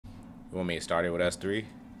You want me to start it with us three?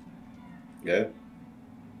 Yeah,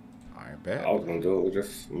 All right, bet. I was gonna do it with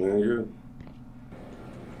just me and you.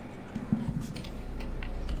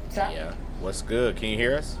 What's up? Yeah. What's good? Can you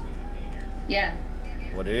hear us? Yeah.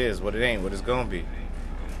 What it is, what it ain't, what it's gonna be.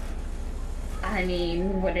 I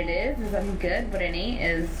mean, what it is I'm good. What it ain't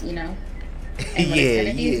is, and what it's Yeah,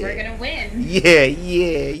 gonna be is we're yeah. gonna win.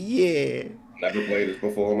 Yeah. Never played this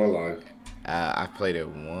before in my life. I played it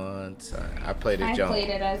one time. I played it I jump. played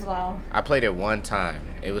it as well. I played it one time.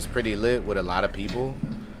 It was pretty lit with a lot of people,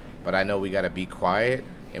 but I know we gotta be quiet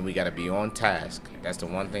and we gotta be on task. That's the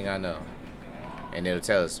one thing I know. And it'll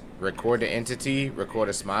tell us record the entity, record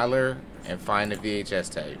a smiler, and find the VHS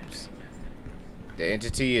tapes. The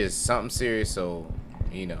entity is something serious, so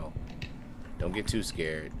don't get too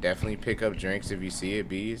scared. Definitely pick up drinks if you see it,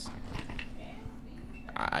 bees.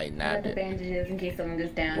 I I got nabbed the it. bandages in case someone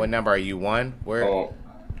goes down. What number are you? One? Where? Hold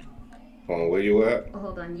where you at? Oh,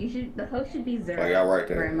 hold on. The host should be zero. I got right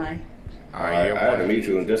Where there. am I? Alright, you're I had to one. meet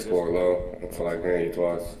you in Discord, though. I feel like hearing you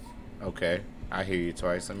twice. Okay, I hear you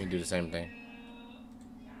twice. Let me do the same thing.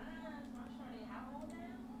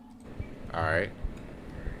 Alright.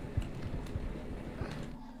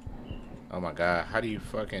 Oh my god, how do you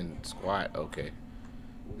fucking squat? Okay.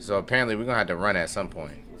 So apparently we're gonna have to run at some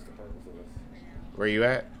point. Where you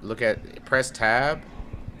at? Press tab.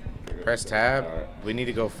 Press tab. Alright. We need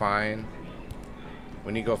to go find the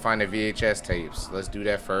VHS tapes. Let's do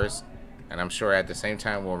that first. And I'm sure at the same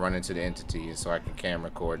time we'll run into the entity so I can camera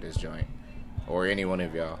record this joint. Or any one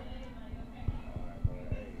of y'all.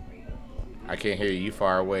 I can't hear you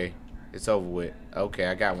far away. It's over with. Okay,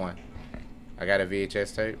 I got one. I got a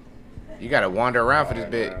VHS tape. You gotta wander around for this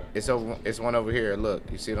bit. It's one over here. Look,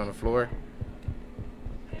 you see it on the floor?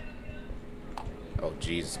 Oh,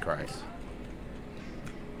 Jesus Christ.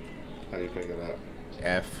 How do you pick it up?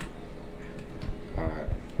 F. Alright.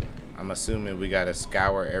 I'm assuming we gotta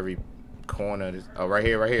scour every corner. Oh, right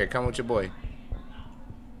here. Come with your boy.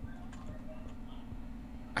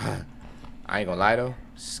 I ain't gonna lie though.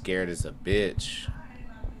 Scared as a bitch.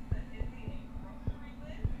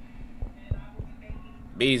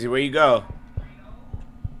 Beezy, where you go?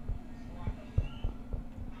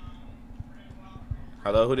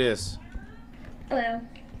 Hello, who this? Hello.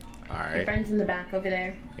 My Alright. friend's in the back over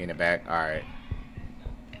there. In the back? Alright.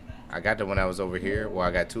 I got the one that was over here. Well,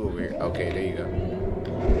 I got two over here. Okay, there you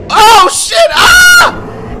go. Oh, shit!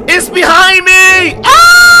 Ah! It's behind me!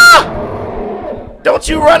 Ah! Don't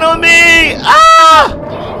you run on me! Ah!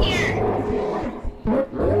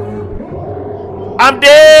 I'm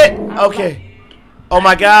dead! Okay. Oh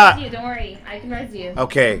my god. Don't worry. I can res you.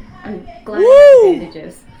 Okay. I'm glad I got the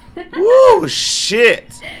bandages. Woo!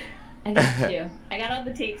 Shit! I got you. I got all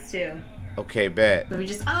the takes too. Okay, bet. Let me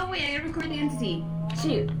just. Oh wait, I gotta record the entity.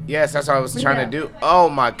 Shoot. Yes, that's what I was Where'd trying it to go? do. Oh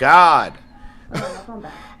my god. Oh, I'll come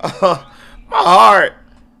back. My heart.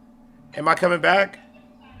 Am I coming back?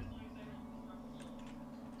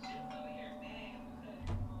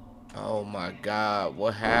 Oh my god,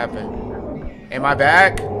 what happened? Am I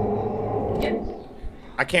back? Yep.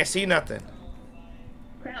 I can't see nothing.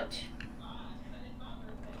 Crouch.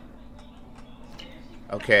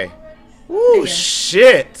 Okay. There Woo, you go.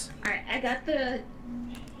 shit. Alright, I got the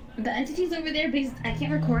entity's over there, but I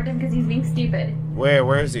can't record him because he's being stupid.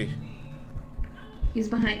 Where is he? He's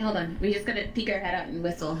behind. Hold on. We just gotta peek our head out and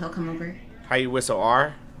whistle. He'll come over. How you whistle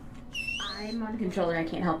R? I'm on the controller. I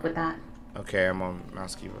can't help with that. Okay, I'm on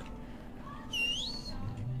mouse keyboard.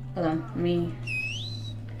 Hold on. Let me.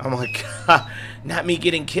 Oh my god. Not me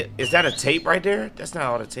getting killed. Is that a tape right there? That's not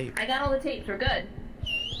all the tape. I got all the tapes. We're good.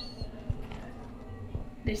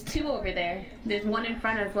 There's two over there. There's one in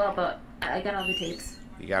front as well, but I got all the tapes.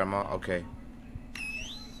 You got them all? Okay.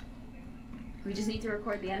 We just need to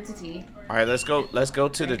record the entity. All right, let's go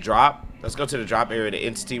to the drop. Let's go to the drop area. The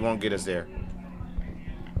entity won't get us there.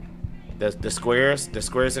 The squares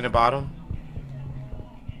in the bottom.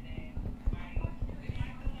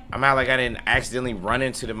 I'm out like I didn't accidentally run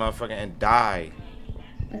into the motherfucker and die.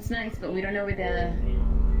 That's nice, but we don't know where the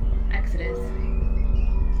exit is.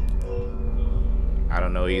 I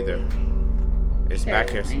don't know either. It's Okay, back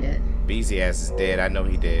we'll here. find it. Beezy ass is dead. I know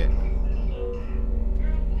he dead.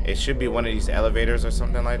 It should be one of these elevators or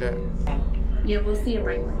something like that. Yeah, we'll see a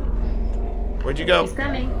bright one. Where'd you go? He's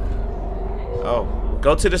coming. Oh,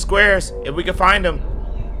 go to the squares if we can find them.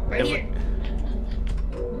 Right If we- here.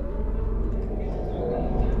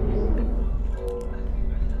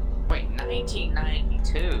 Wait,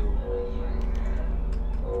 1992?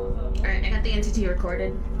 Alright, I got the entity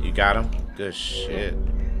recorded. You got him? Good shit.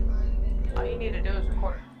 All you need to do is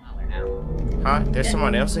record it now. Huh? There's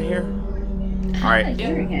someone else in here? How am I Alright.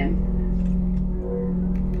 hearing him?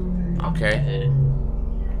 Okay.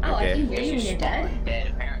 Oh, I dead. can hear you when you're dead. Dead,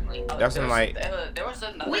 apparently. Oh, That's there like. was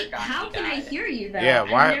another Wait, guy how who can I died. hear you though? Yeah,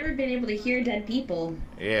 why- I've never been able to hear dead people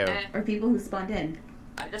Yeah. or people who spawned in.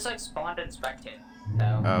 I just like spawned and spectated.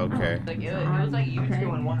 So. Oh, okay. Like, it was like you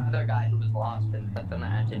two and one other guy who was lost, but then the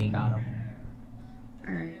entity got him.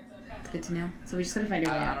 Alright, it's good to know. So we just gotta find a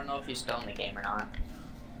way I out. don't know if he's still in the game or not.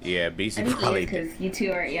 Yeah, I BC think he probably. is because you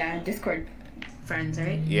two are, Discord friends,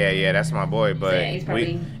 right? Yeah, that's my boy. But yeah, he's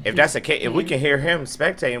probably- if that's the case, if we can hear him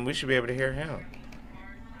spectating, we should be able to hear him.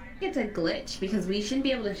 It's a glitch because we shouldn't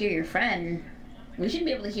be able to hear your friend. We should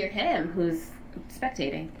be able to hear him who's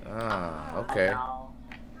spectating. Ah, okay. Oh,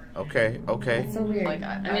 Okay. It's so weird. Like,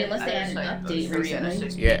 I mean, unless they had an update 3 out of recently.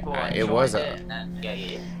 6 Yeah, people it was joined a- it, and then,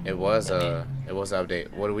 yeah. It was an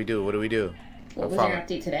update. What do we do? What was your Follow-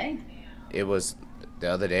 update today? It was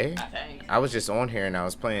the other day. I think. I was just on here and I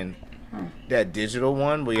was playing Huh. that digital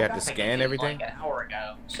one where you have I to got the scan game, everything. Like an hour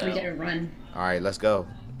ago. So. We gotta run. All right, let's go.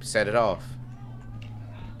 Set it off.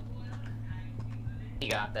 You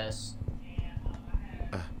got this.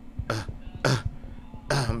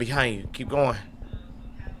 I'm behind you. Keep going.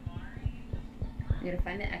 We gotta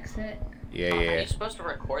find the exit. Yeah, Are yeah. you supposed to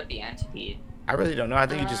record the entity? I really don't know. I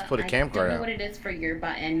think you just put a I don't camcorder know out. what it is for your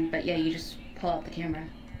button, but yeah, you just pull out the camera.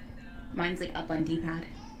 Mine's like up on D-pad.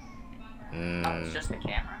 Oh, it's just the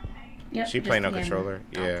camera. Yep. She just playing the no camera. controller.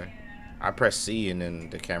 Yeah. I pressed C and then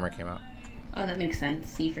the camera came out. Oh, that makes sense.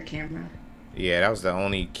 C for camera. Yeah, that was the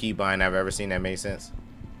only keybind I've ever seen that made sense.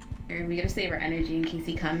 And we gotta save our energy in case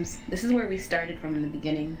he comes. This is where we started from in the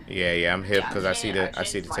beginning. Yeah, I'm hip Yeah, because I see the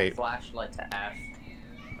changed my tape. flashlight to F.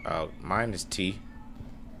 Oh, mine is T.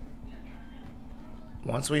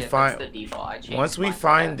 Once we Yeah, that's find the default. I changed once we mine to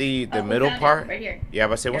find F. the Oh, we middle found it, part. right here. Yeah,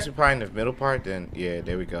 but I say once Here. we find the middle part, then yeah,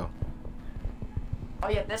 there we go. Oh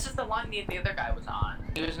yeah, this is the line the other guy was on.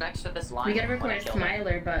 He was next to this line. We gotta when record I a killed him.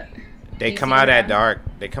 Smiler, but They You come see out where at I'm- dark.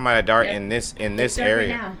 They come out at dark Yep. in this it's dark right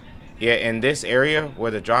area. now. Yeah, in this area where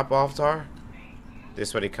the drop offs are. This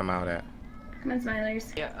is where they come out at. Come on,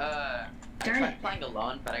 Smilers. Yeah, I Darn tried it. playing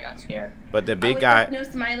alone, but I got scared. But the Oh, big wait, guy.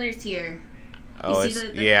 there's no Smilers here. Oh, see it's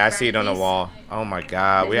the yeah. I brown see it on the piece? wall. Oh my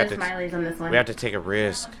God, we have There's no to Smilers on this one. we have to take a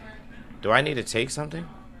risk. Do I need to take something?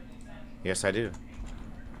 Yes, I do.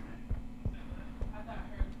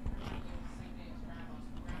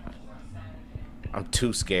 I'm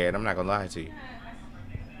too scared. I'm not gonna lie to you.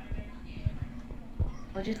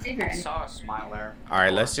 Well, just save your I energy. saw a smiler. All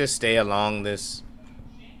right, let's just stay along this.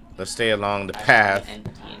 Let's stay along the I saw path an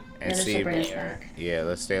entity. and This see. will bring us If, back. yeah,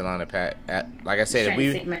 let's stay along the path. Like I Just said, if trying to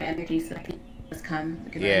we save my energy so that people just come.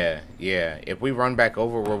 Because yeah. If we run back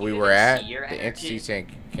over where we You were can at, see your the energy? entity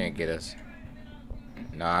can't get us.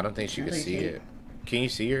 No, I don't think she can Really see deep. it. Can you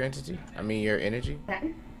see your entity? I mean, your energy. That,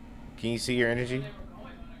 Can you see your energy?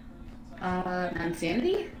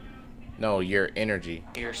 insanity? No, your energy.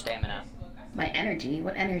 Your stamina. My energy?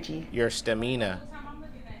 What energy? Your stamina.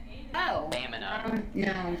 Oh. Stamina.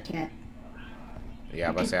 No, I can't. Yeah,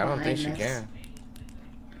 I'm about to say I don't think she Behind this.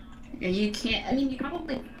 can. You can't. I mean, you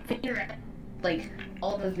probably figure out like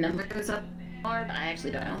all those numbers up are, but I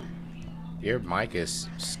actually don't know. Your mic is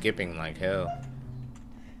skipping like hell.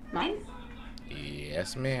 Mine?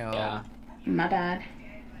 Yes, ma'am. Yeah. My bad.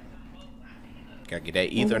 Gotta get that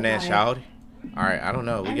Oh, Ethernet, my. shout. All right, I don't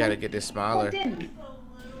know. We I'm gotta like get this Plugged smiler in.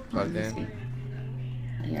 plugged in.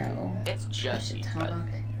 Yo. It's I just should you, talk. but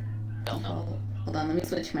don't know. Hold on, let me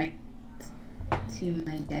switch my to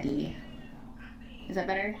my daddy. Is that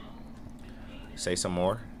better? Say some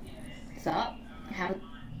more. What's up?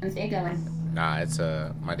 How's day going? Nah, it's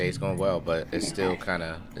my day's going well, but it's still kind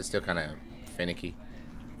of finicky.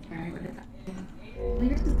 Alright, what is that? Well,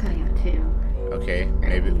 yours is cutting out too. Okay,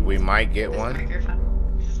 maybe we might get one.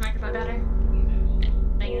 Is this microphone better?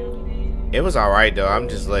 It was all right though. I'm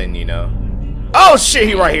just letting you know. Oh shit,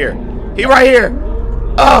 he right here. He right here.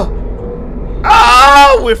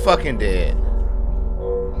 Oh, we're fucking dead.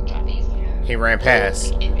 He ran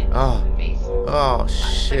past. Oh He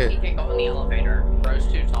shit. can go in the elevator. Bro's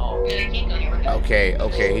too tall.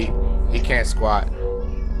 Okay, he can't squat.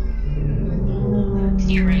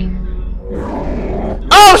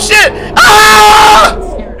 Oh shit! Ah!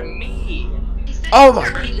 Scared me. Oh my.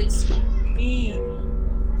 Me.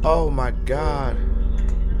 Oh my god.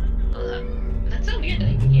 That's so weird that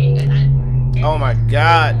I can hear you guys. Oh my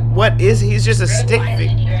god. What is he? He's just a stick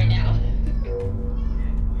figure. Right now.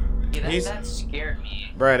 Yeah, He's- that scared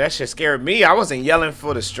me. Bruh, that shit scared me. I wasn't yelling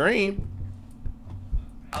for the stream.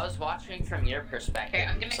 I was watching from your perspective. Okay,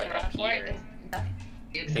 I'm gonna It's make like a up run for here. it.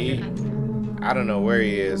 He, I don't know where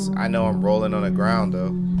he is. I know I'm rolling on the ground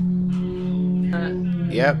though.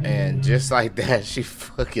 Yep, and just like that, she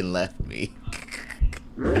fucking left me.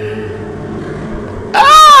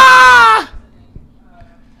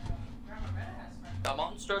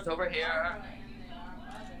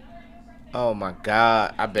 Oh my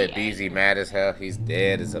god. I bet BZ mad as hell. He's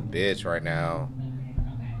dead as a bitch right now.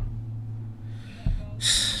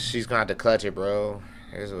 She's gonna have to clutch it, bro.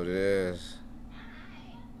 Here's what it is.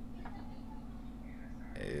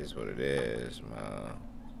 It is what it is, man.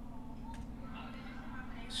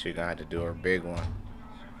 She gonna have to do her big one.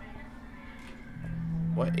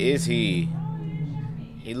 What is he?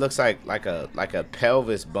 He looks like a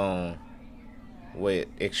pelvis bone with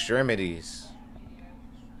extremities.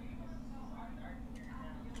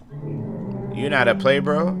 You know how to play,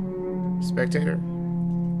 bro? Spectator?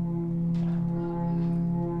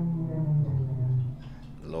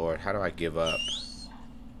 Lord, how do I give up?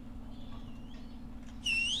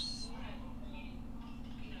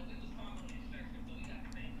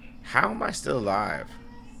 How am I still alive?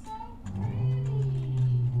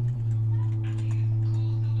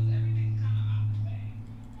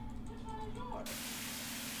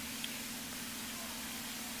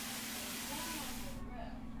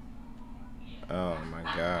 Oh my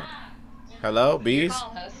god. Hello, bees?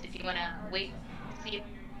 Call host if you wanna wait, see if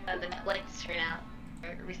the Netflix turn out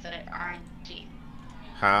or reset it RNG.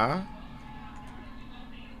 Huh?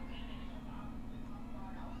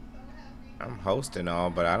 I'm hosting all,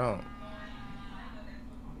 but I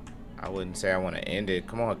wouldn't say I want to end it.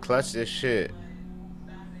 Come on, clutch this shit.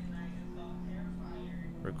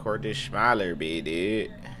 Record this smiler, baby.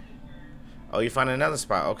 Oh, you found another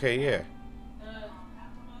spot. Okay, yeah.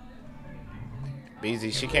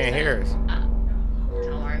 BZ, she can't hear us.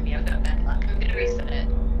 Don't worry, me, I've got bad luck. I'm gonna reset it.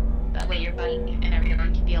 That way your bike and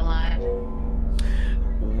everyone can be alive.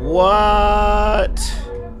 What?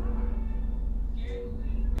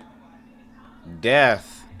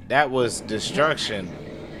 Death. That was destruction.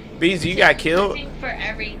 BZ, you got killed? Hunting for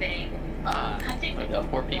everything. Hunting I got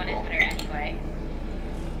 4 one people. is better anyway.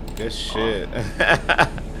 Good shit.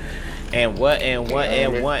 and what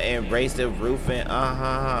and raise the roof and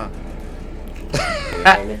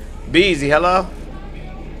Beezy, hello?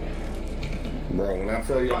 Bro, when I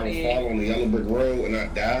tell you I was falling on the yellow brick road and I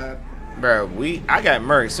died. Bro, I got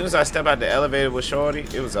murked. As soon as I stepped out the elevator with Shorty,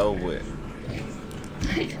 it was over with.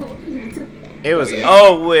 It was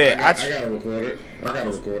over with. I gotta record it.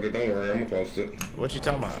 Don't worry, I'm gonna post it. What you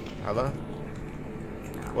talking about? Hello?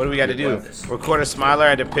 What do we got to do? Record a smiler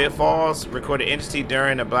at the pitfalls. Record an entity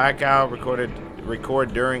during a blackout.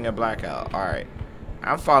 Record during a blackout. All right.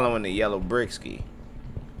 I'm following the yellow brickski.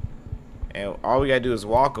 And all we got to do is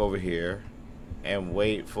walk over here and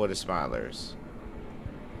wait for the smilers.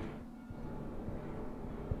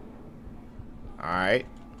 All right.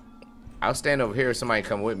 I'll stand over here if somebody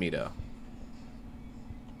come with me, though.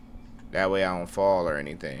 That way I don't fall or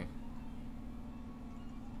anything.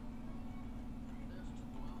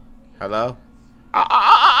 Hello?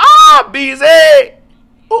 BZ!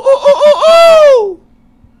 Ooh, ooh, ooh, ooh, ooh!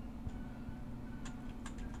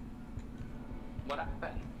 What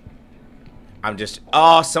happened? I'm just...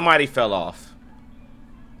 Oh, somebody fell off.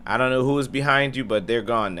 I don't know who was behind you, but they're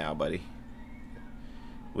gone now, buddy.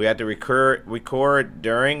 We have to record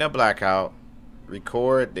during a blackout,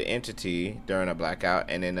 record the entity during a blackout,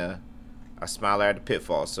 and then a smiler at the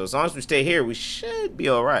pitfall. So as long as we stay here, we should be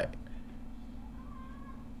all right.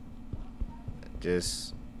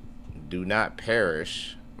 Just do not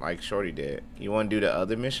perish like Shorty did. You want to do the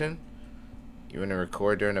other mission? You want to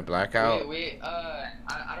record during the blackout? I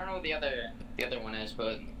don't know what the other one is,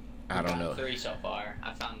 but I don't know. 3 so far.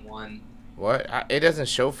 I found 1. What? It doesn't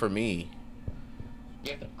show for me.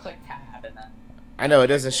 You have to click tab and then. I know it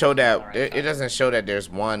doesn't show that. It doesn't show that there's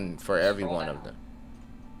one for every one of them.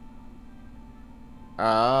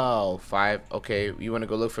 Oh, 5. Okay, you want to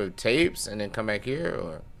go look for tapes and then come back here,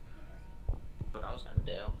 or? What I was gonna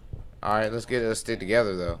do. All right, let's stick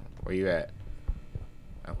together though. Where you at?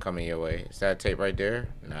 I'm coming your way. Is that tape right there?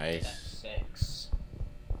 Nice. 6.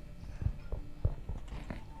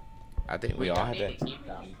 I think we all don't have need that. to keep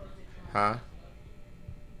them. Huh?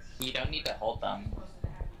 You don't need to hold them.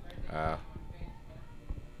 That's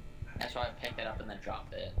why I picked it up and then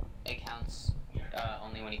dropped it. It counts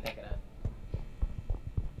only when you pick it up.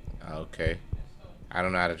 Okay. I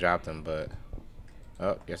don't know how to drop them, but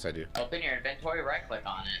oh, yes I do. Open your inventory, right click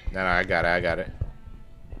on it. No, I got it.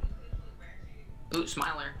 Ooh,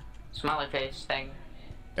 smiler. Smiler face thing.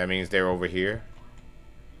 That means they're over here.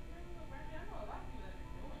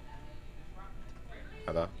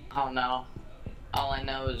 Hello? Oh no. All I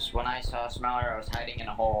know is when I saw a smiler, I was hiding in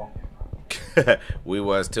a hole. We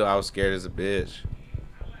was too. I was scared as a bitch.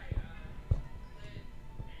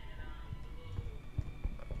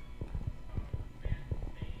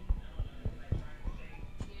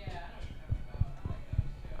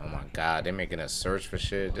 Oh my god, they're making us search for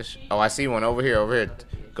shit. Oh, I see one over here,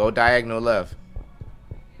 Go diagonal left.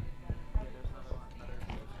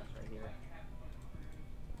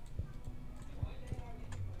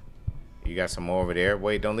 You got some more over there.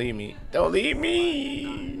 Wait, don't leave me. Don't leave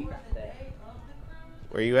me.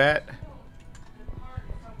 Where you at?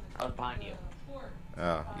 I was behind you.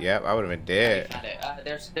 Oh, yep. I would have been dead. I found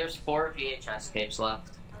it. There's 4 VHS tapes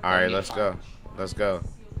left. All right, let's go. Let's go.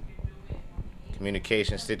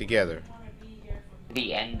 Communication, stick together.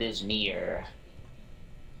 The end is near.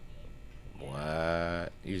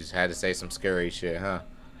 What? You just had to say some scary shit, huh?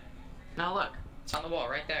 No, look. It's on the wall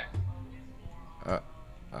right there.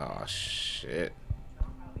 Oh, shit.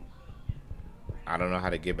 I don't know how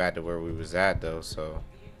to get back to where we was at, though, so.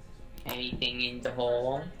 Anything in the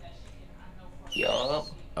hole? Yup.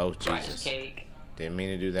 Oh, Rice Jesus. cake. Didn't mean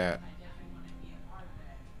to do that.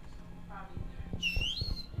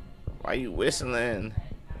 Why you whistling?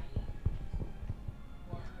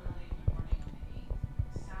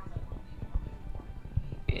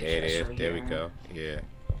 There it is. Right There we here. go. Yeah.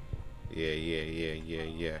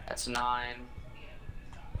 Yeah. That's 9.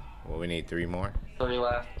 Well, we need 3 more. 3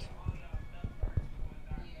 left.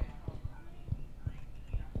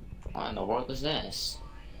 What in the world is this?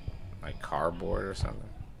 Like cardboard or something.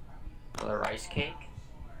 Another rice cake?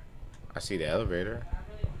 I see the elevator.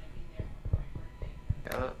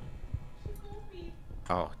 Yup.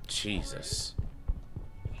 Oh, Jesus.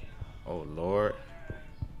 Oh, Lord.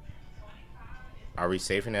 Are we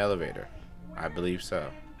safe in the elevator? I believe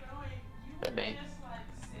so. Could be.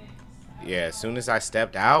 Yeah, as soon as I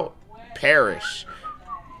stepped out, perish.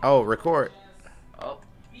 Oh, record. Oh.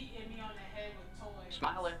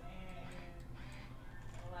 Smiler.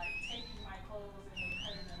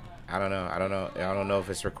 I don't know if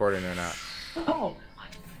it's recording or not. Oh.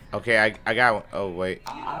 Okay, I got one. Oh, wait.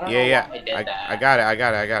 I don't know Yeah. why I did that. I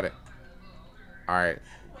got it. All right.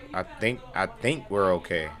 I think we're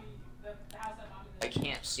okay. I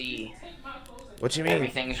can't see. What you mean?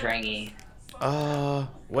 Everything's ringy.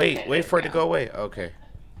 Wait for it to go away. Okay.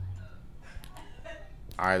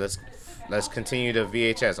 All right, let's continue the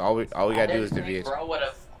VHS. All we gotta do is the VHS. Bro would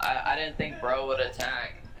have. I didn't think bro would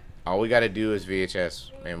attack. All we gotta do is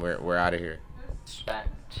VHS, and we're out of here. Expect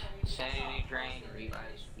sanity drain, revive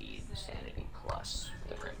speed, sanity plus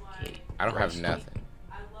the ring key. I don't have nothing.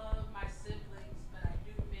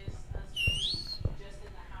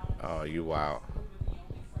 Oh, you wow.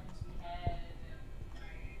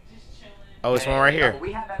 Oh, it's one right here.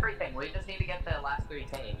 We have everything. We just need to get the last 3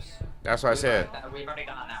 tapes. That's what I said. We've already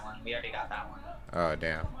got that one. We already got that one. Oh,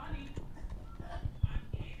 damn.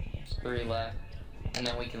 There's 3 left, and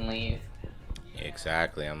then we can leave.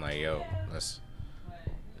 Exactly. I'm like, yo, let's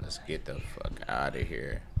get the fuck out of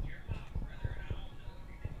here.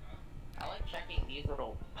 I like checking these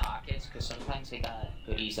little pockets because sometimes they got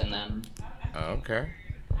goodies in them. Okay.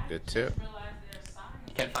 Good tip.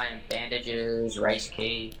 You can find bandages, rice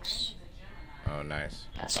cakes. Oh, nice.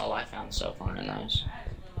 That's all I found so far in those.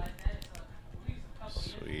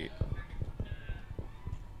 Sweet.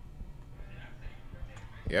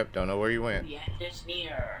 Yep, don't know where you went. The end is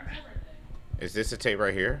near. Is this a tape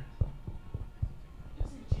right here?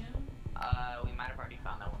 We might have already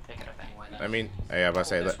found that one. Pick it up anyway. Though. I mean, yeah, I'm about to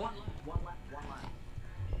say, There's look, one left.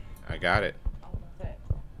 I got it. Oh, that's it.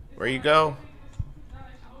 Where you go?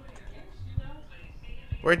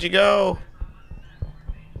 Where'd you go?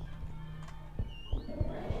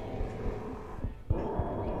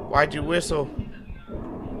 Why'd you whistle?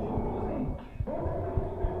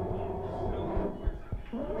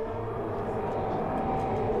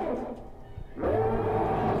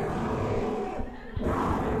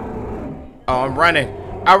 Oh, I'm running.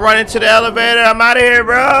 I run into the elevator. I'm out of here,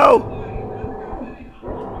 bro.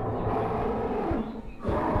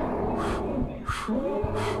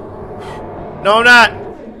 No, I'm not.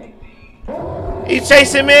 He's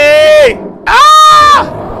chasing me.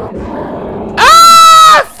 Ah!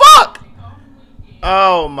 Ah! Fuck!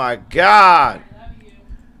 Oh my God.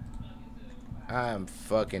 I'm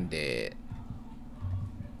fucking dead.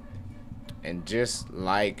 And just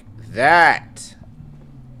like that.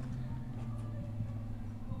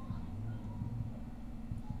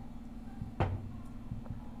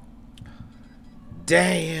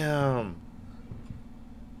 Damn.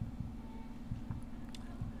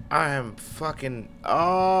 I am fucking.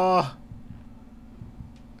 Oh.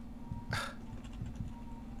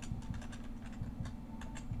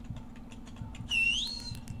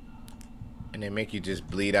 And they make you just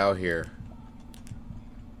bleed out here.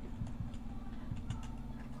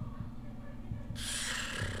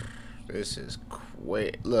 This is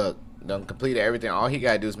quick. Look, done completed everything. All he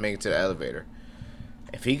gotta do is make it to the elevator.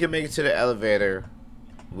 If he can make it to the elevator,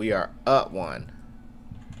 we are up 1.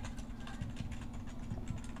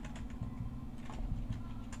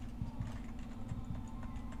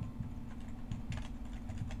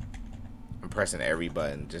 pressing every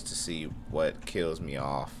button just to see what kills me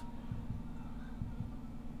off.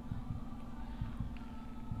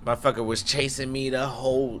 Motherfucker was chasing me the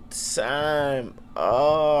whole time.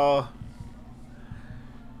 Oh.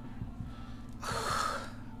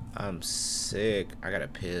 I'm sick. I gotta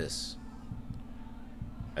piss.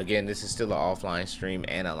 Again, this is still an offline stream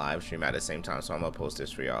and a live stream at the same time, so I'm gonna post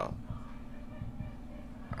this for y'all.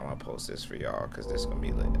 I'm gonna post this for y'all because this is gonna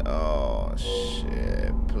be lit. Oh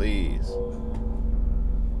shit, please.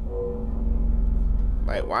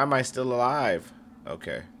 Like, why am I still alive?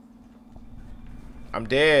 Okay. I'm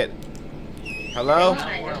dead. Hello?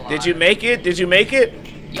 Did you make it? Did you make it?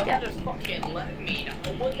 You just fucking let me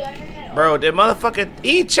know. What the hell? Bro, that motherfucker,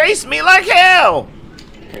 he chased me like hell.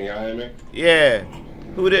 Can y'all hear me? Yeah.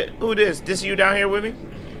 Who this? This you down here with me?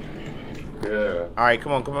 Yeah. Alright,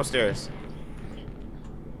 come on upstairs.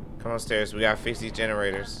 Come upstairs. We gotta fix these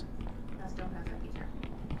generators.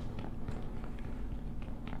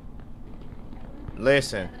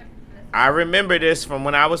 Listen, I remember this from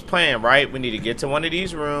when I was playing, right? We need to get to one of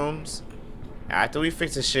these rooms after we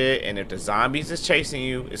fix the shit, and if the zombies is chasing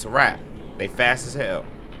you, it's a wrap. They fast as hell.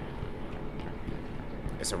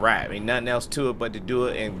 It's a wrap. Ain't nothing else to it but to do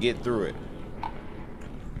it and get through it.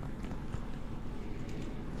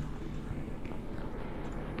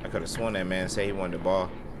 I could have sworn that man said he wanted the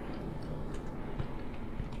ball.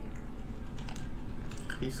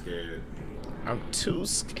 He's scared. I'm too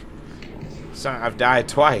scared. Son, I've died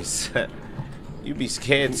twice. You be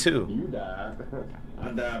scared too. You died. I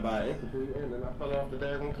died by infantry and then I fell off the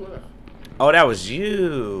daggone cliff. Oh, that was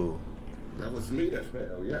you. That was me that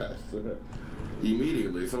fell, yes.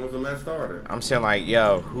 Immediately, as soon as the match started. I'm saying like,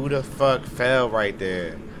 yo, who the fuck fell right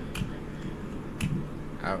there?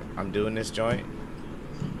 I'm doing this joint.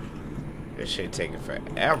 This shit taking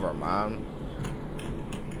forever, man.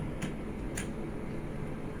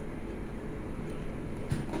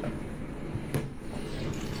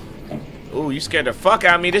 Ooh, you scared the fuck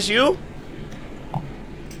out of me. This you?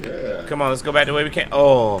 Yeah. Come on, let's go back the way we can.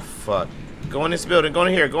 Oh, fuck. Go in this building. Go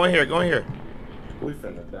in here. Go in here. Go in here. We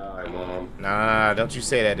finna die, Mom. Nah, don't you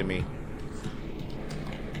say that to me.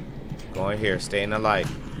 Go in here. Stay in the light.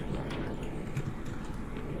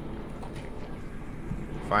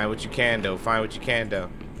 Find what you can, though. Find what you can, though.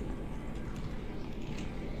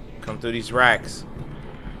 Come through these racks.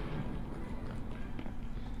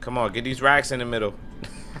 Come on, get these racks in the middle.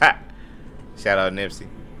 Shout out Nipsey.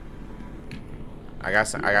 I got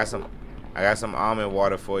some almond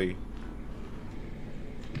water for you.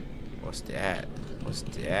 What's that? What's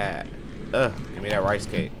that? Give me that rice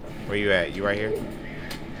cake. Where you at? You right here?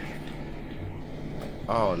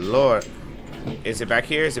 Oh Lord. Is it back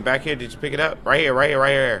here? Is it back here? Did you pick it up? Right here, right here,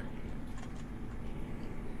 right here.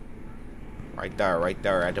 Right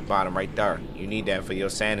there, at the bottom, right there. You need that for your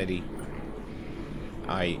sanity.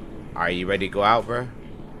 Are you ready to go out, bro?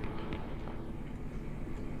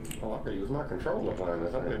 Oh, I could use my controller playing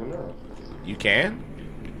this. I didn't even know. You can?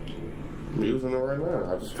 I'm using it right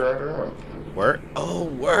now. I just tried it out. Word? Oh,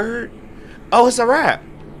 word. Oh, it's a wrap.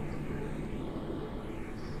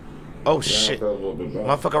 Oh, Yeah, shit. I felt a little bit better.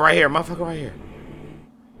 Motherfucker right here. Motherfucker right here.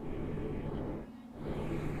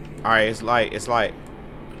 Alright, it's light. It's light.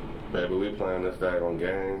 Baby, we playing this daggone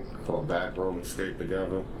game called Backrooms Escape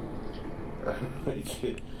together.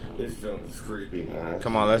 This film is creepy, man.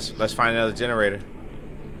 Come on, let's find another generator.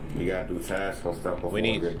 You gotta do tasks and stuff before We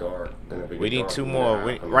need- it get dark. And if it We get need dark, two then more. I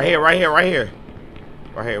We, have to right here, go. right here, right here.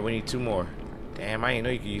 Right here, we need two more. Damn, I didn't know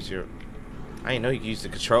you could use your... I didn't know you could use the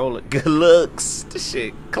controller. Good looks. This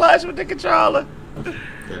shit clutch with the controller. It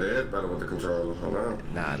is better with the controller. I know.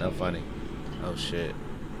 Nah, no funny. Oh, shit.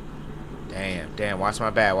 Damn, watch my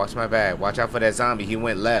back, watch my back. Watch out for that zombie. He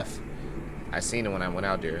went left. I seen him when I went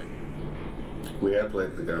out there. We had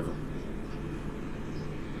played together.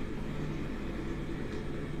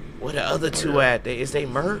 Where the other two at? Is they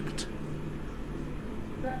murked?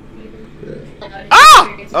 Yeah.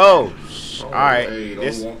 Ah! Oh! Oh, Alright. hey,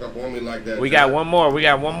 don't walk up on me like that. We got one more. We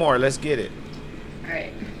got one more. Let's get it.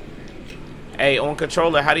 Alright. Hey, on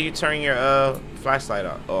controller, how do you turn your flashlight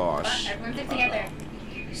off? Oh, Everyone sit together.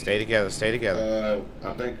 Stay together. Stay together.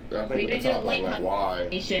 I think We at the didn't do top a link like Y.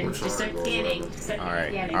 You should or just start triangle or scanning. whatever. Just start Alright,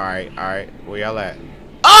 scanning. alright. Where y'all at?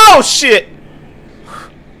 Oh, shit!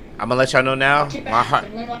 I'm gonna let y'all know now. Watch it My back. heart.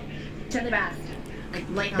 Turn the back. Like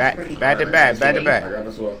lighthouse Back pretty. to Alright, back. Back to I back. got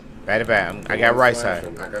this one. Back to back. I got right side.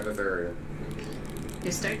 I got this area.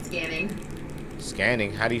 Just start scanning.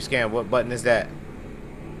 Scanning. How do you scan? What button is that?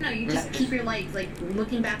 No, you just keep your lights like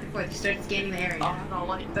looking back and forth. You start scanning the area. I don't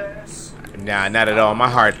like this. Nah, not at all. My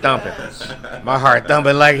heart thumping. My heart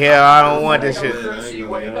thumping like hell. I don't want this shit.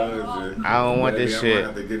 I don't want this shit.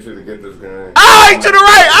 Have to get you to get this game. Ah, he to the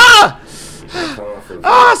right. Ah!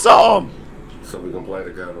 Ah, I saw him. So we can play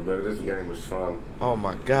together, baby. This game was fun. Oh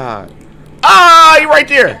my god. Ah, he right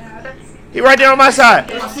there. He right there on my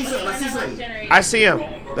side. I see something. I see him.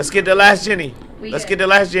 Let's get the last Jenny. Let's get the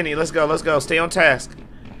last Jenny. Let's go. Let's go. Stay on task.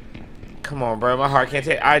 Come on, bro. My heart can't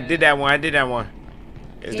take. I did that one.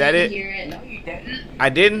 Is that it? No, you didn't. I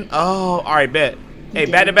didn't? Oh, all right, bet. Hey,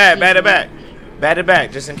 back to back. Back to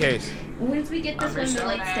back, just in case. Once we get this one, the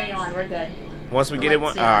lights stay on. We're good. Once we get it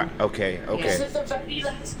one, all right, okay.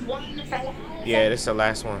 Yeah, this is the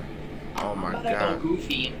last one. Oh my god.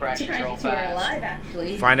 Goofy impressions real Surprised you were fast. alive,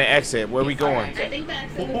 actually. Find the exit. Where we going? I think the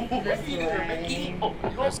exit is this way.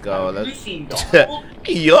 Let's go. Let's.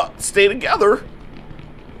 Yup. Stay together.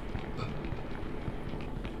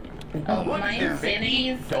 Oh, my insanity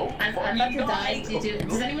is. I'm about to die due to.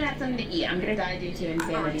 Does anyone have something to eat? I'm gonna die due to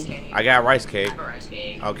insanity. I got rice cake. Rice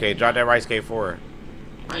cake. Okay, drop that rice cake for her.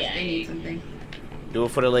 Yeah, I need something. Do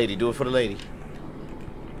it for the lady. Do it for the lady.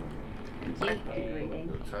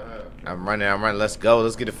 I'm running. Let's go.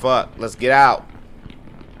 Let's get the fuck. Let's get out.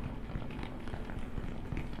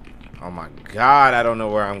 Oh my god, I don't know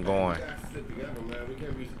where I'm going.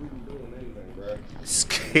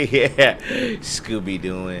 Yeah, Scooby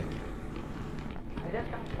doing.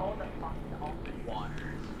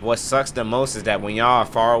 What sucks the most is that when y'all are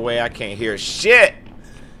far away, I can't hear shit.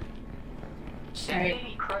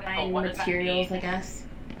 Alright, find materials, I guess.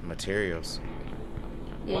 Materials.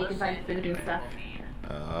 Yeah, you can find food and stuff.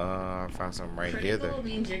 I found something right here. Critical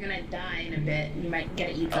means you're gonna die in a bit. You might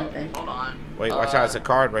gotta eat something. Hold on. Wait, watch out! It's a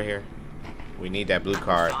card right here. We need that blue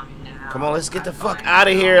card. Come on, let's get the fuck out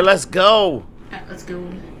of here. Let's go. Alright, let's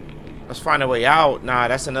go. Let's find a way out. Nah,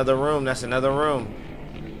 that's another room. That's another room.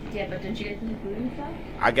 Yeah, but didn't you get some food and stuff?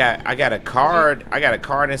 I got a card. I got a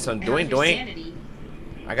card and some And doink how's your doink. sanity?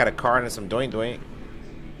 I got a card and some doink doink.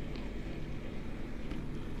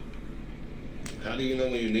 How do you know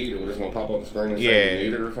when you need it? We're just gonna pop up the screen and Yeah. say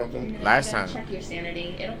you need it or something? No, Last you gotta time. check your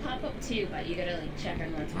sanity. It'll pop up too, but you gotta like check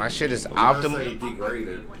on what's. My shit is Optimal. optimal.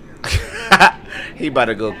 Degraded. He about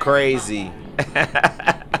to go crazy. I'm about to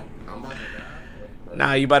die.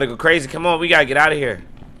 Nah, you about to go crazy. Come on, we gotta get out of here.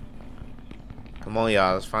 Come on,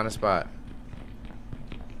 y'all. Let's find a spot.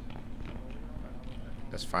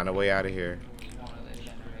 Let's find a way out of here.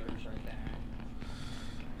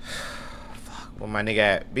 Fuck, where my nigga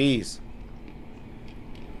at? Bees.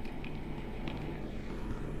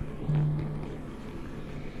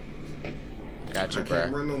 Got you, I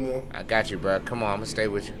can't bro. run no more. I got you, bro. Come on, I'm gonna stay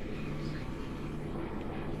with you.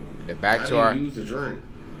 The How back do to you our. use the drink?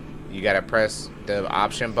 You gotta press the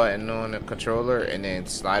option button on the controller and then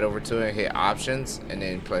slide over to it, hit options, and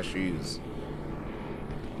then press use.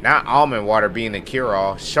 Not almond water being the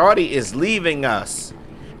cure-all. Shorty is leaving us.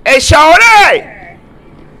 Hey, Shorty!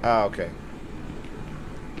 Oh, okay.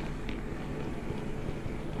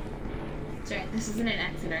 That's right. This isn't an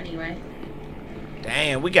exit anyway.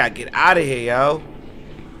 Damn, we gotta get out of here, yo.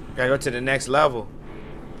 Gotta go to the next level.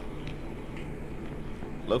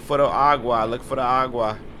 Look for the agua. Look for the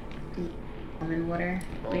agua. Almond water.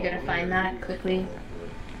 We gotta find that quickly.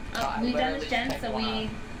 Oh, we've done this, Jen, so we.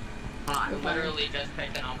 I literally just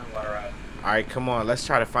picked an almond water up. Alright, come on. Let's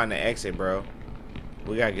try to find the exit, bro.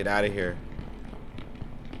 We gotta get out of here.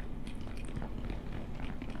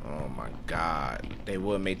 Oh my god. They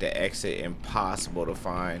would make the exit impossible to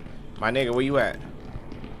find. My nigga, where you at?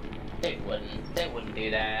 They wouldn't do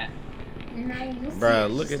that. No, we'll see. Bruh,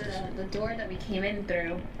 It's look just, at this. the door that we came in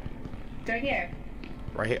through. It's right here.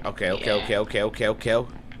 Right here. Okay. Yeah.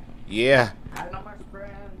 Yeah. I know my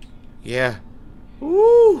friend. Yeah.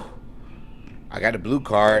 Woo. I got a blue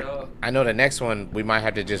card. I know the next one we might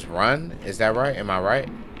have to just run. Is that right? Am I right?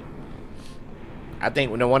 I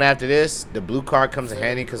think the one after this, the blue card comes in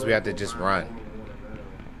handy because we have to just run.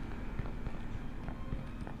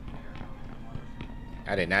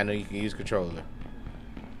 I did not know you can use controller.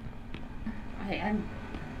 I'm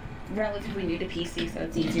relatively new to PC, so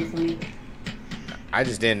it's easier for me. I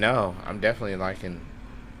just didn't know. I'm definitely liking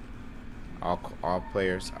all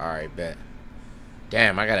players. All right, bet.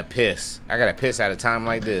 Damn, I gotta piss. I gotta piss at a time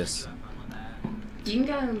like this. You can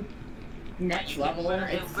go next level.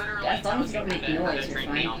 It's, as long as you don't make noise, you're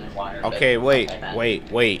fine. Okay, wait.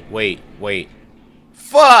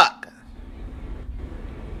 Fuck!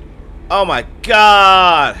 Oh my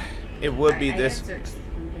god! It would be this.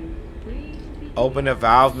 Open the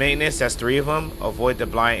valve maintenance. That's 3 of them. Avoid the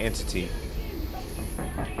blind entity.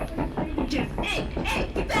 Hey,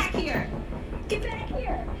 get back here! Get back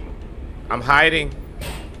here! I'm hiding.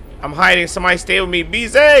 I'm hiding. Somebody stay with me.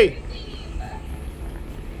 BZ!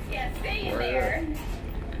 Yeah, stay in there.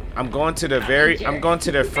 I'm going to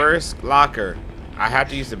the first locker. I have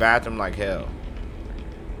to use the bathroom like hell.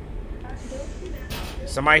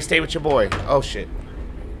 Somebody stay with your boy. Oh shit.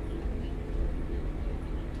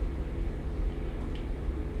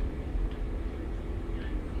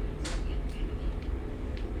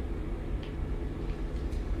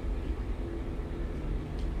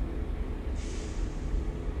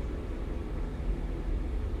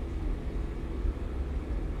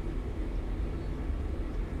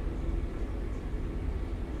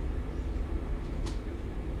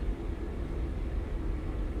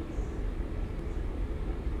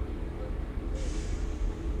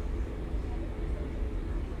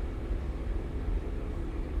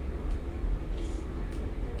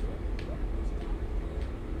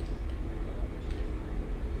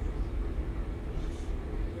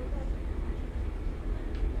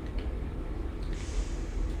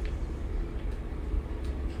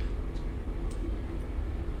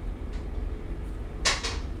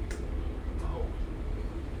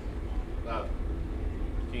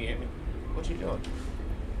 Can you hear me? What you doing?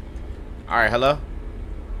 Alright, hello?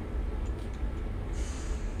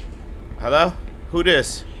 Hello? Who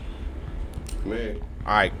this? Me.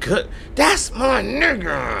 Alright, good. That's my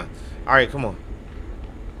nigga! Alright, come on.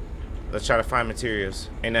 Let's try to find materials.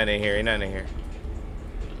 Ain't nothing in here, ain't nothing in here.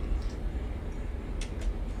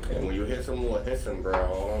 And when you hear some more hissing, bro,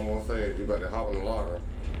 all I'm gonna say is you better hop in the locker.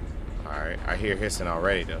 Alright, I hear hissing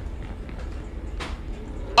already, though.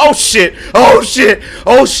 Oh shit! Oh shit!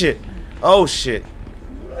 Oh shit! Oh shit!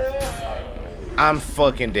 I'm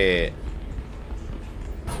fucking dead.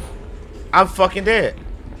 I'm fucking dead.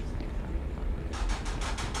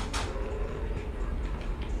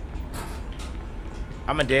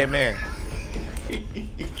 I'm a dead man.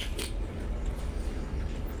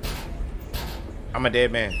 I'm a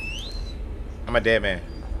dead man. I'm a dead man.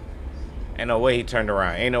 Ain't no way he turned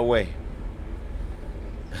around. Ain't no way.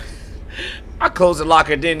 I closed the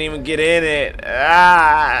locker, didn't even get in it.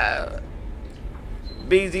 Ah.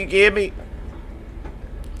 Bees, you get me?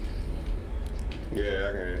 Yeah,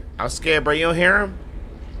 I can. I'm scared, bro. You don't hear him?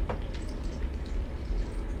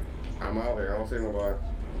 I'm out here. I don't see nobody.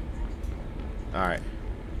 Alright.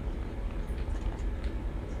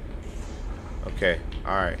 Okay.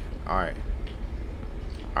 Alright. Alright.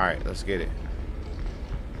 Alright, let's get it.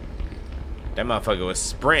 That motherfucker was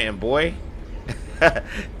sprinting, boy.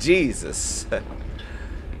 Jesus.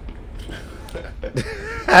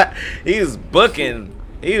 He was booking.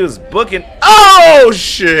 He was booking. Oh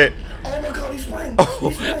shit! Oh my god, he's spraying.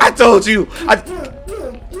 Oh, I told you.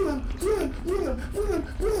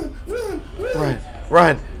 Run,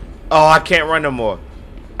 run. Oh, I can't run no more.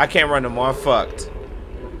 I can't run no more. I'm fucked.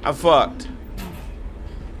 I'm fucked.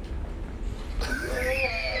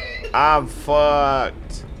 I'm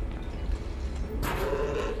fucked.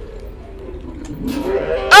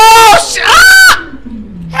 Oh shit! Ah!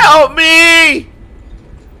 Help me!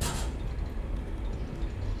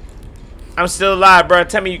 I'm still alive, bro.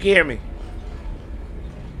 Tell me you can hear me.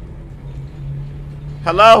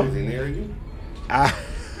 Hello? Is he near you?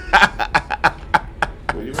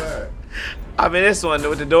 Where you at? I'm in this one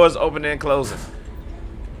with the doors opening and closing.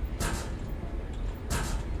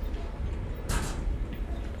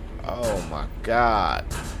 Oh my god.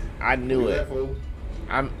 I knew it.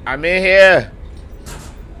 I'm in here.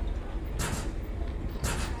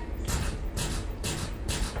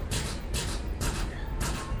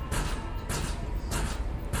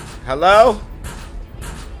 Hello?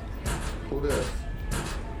 Who this?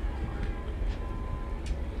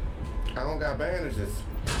 I don't got bandages.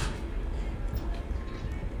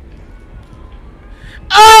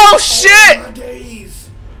 Oh shit! My days.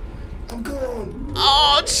 I'm gone.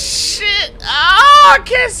 Oh shit! Oh, I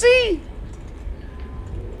can't see.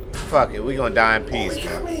 Fuck it, we gonna die in peace, He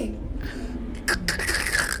got bro. me. I'm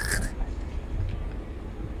done.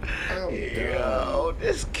 Yo,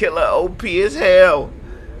 this killer OP as hell.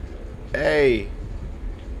 Hey.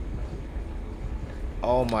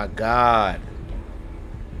 Oh my god.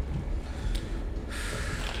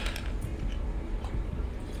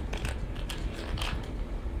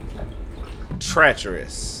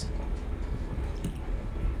 Treacherous.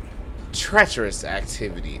 Treacherous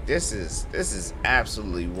activity. This is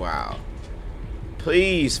absolutely wild.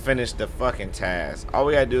 Please finish the fucking task. All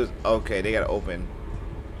we gotta do is okay, they gotta open.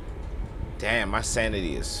 Damn, my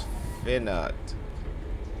sanity is finna.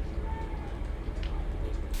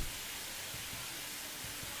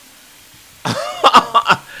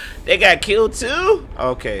 They got killed too?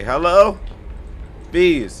 Okay, hello?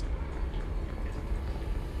 Bees.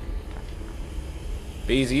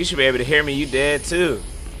 Bees, you should be able to hear me. You dead too.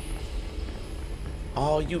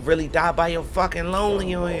 Oh, you really died by your fucking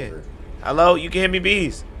lonely on here. Hello, you can hear me,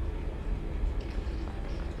 Bees.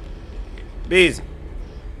 Bees.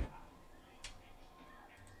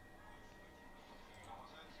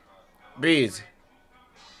 Bees.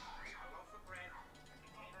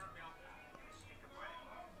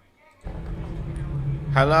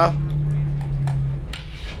 Hello?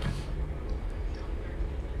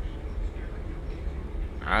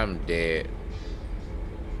 I'm dead.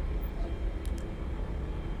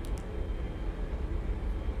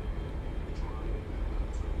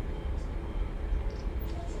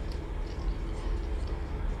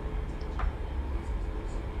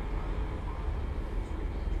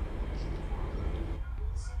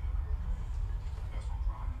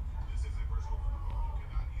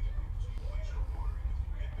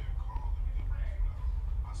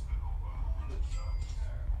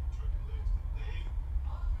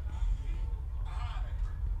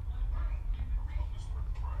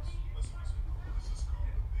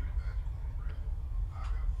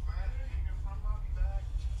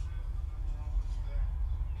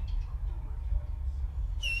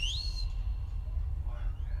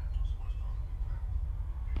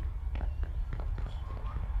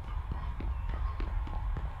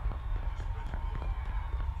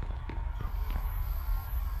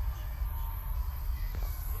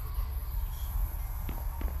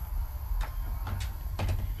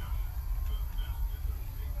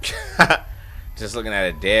 Just looking at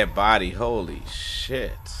a dead body. Holy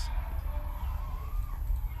shit.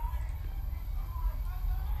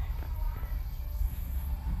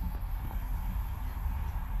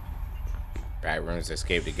 Backrooms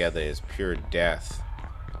escape together is pure death.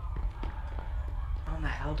 How in the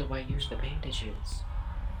hell do I use the bandages?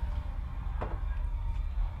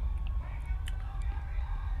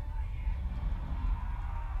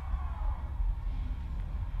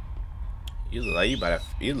 You look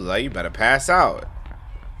like you better pass out.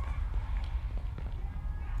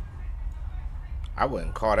 I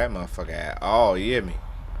wouldn't call that motherfucker at all, you hear me?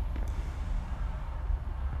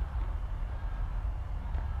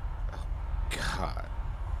 Oh God.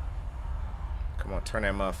 Come on, turn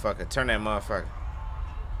that motherfucker. Turn that motherfucker.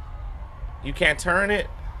 You can't turn it?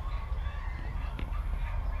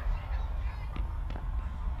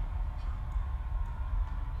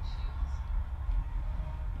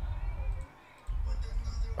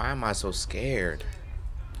 Why am I so scared?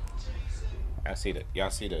 Y'all see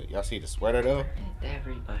the sweater though?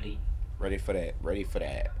 Everybody. Ready for that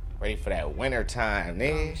winter time,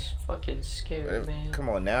 nigga. I'm fucking scared, man. Come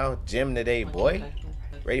on now, gym today, boy.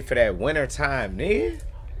 Ready for that winter time, nigga.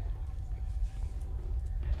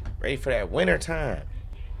 Ready for that winter time.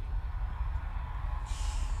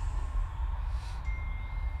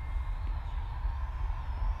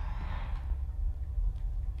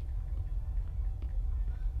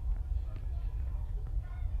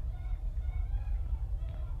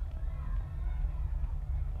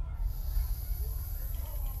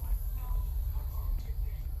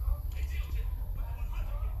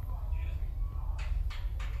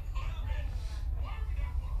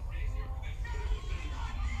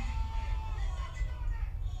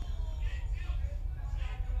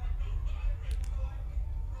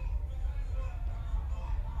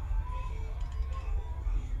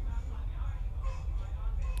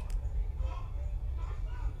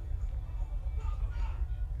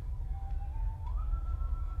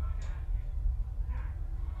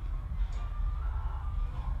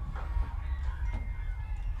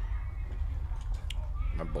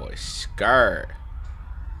 My boy scared.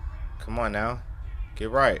 Come on now.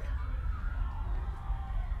 Get right.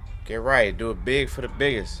 Get right. Do it big for the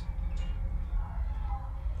biggest.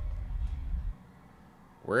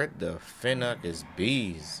 Where the finnuck is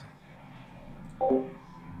Bees?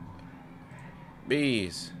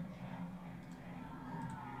 Bees.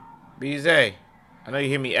 Bees A. I know you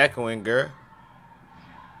hear me echoing, girl.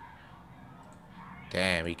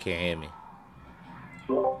 Damn, he can't hear me.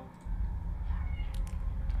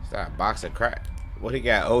 That box of crack. What he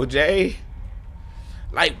got, OJ?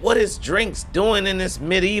 Like, what is Drinks doing in this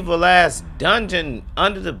medieval ass dungeon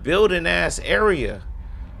under the building ass area?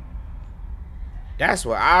 That's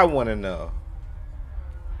what I want to know.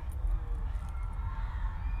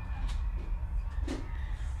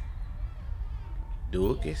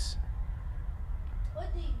 Lucas.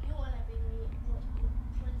 What do you want to be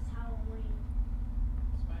when it's Halloween?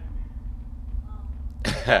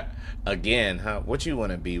 Spider-Man. Again, huh? What you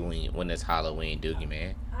want to be when it's Halloween, Doogie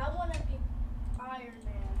man? I want to be Iron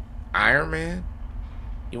Man. Iron Man?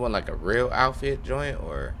 You want like a real outfit joint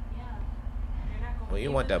or? Yeah. Well,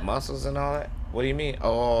 you want the muscles and all that? What do you mean?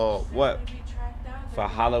 Oh, what? For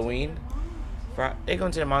Halloween? For they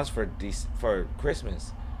going to their moms for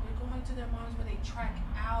Christmas. They're going to their moms when they track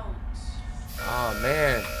out. Oh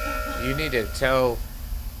man, you need to tell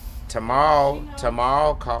tomorrow.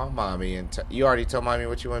 Tomorrow, call mommy and you already told mommy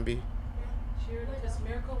what you want to be. Because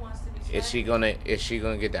Miracle wants to be. Is she gonna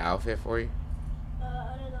get the outfit for you?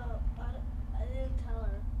 I don't know. I didn't tell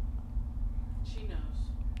her. She knows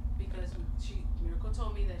because Miracle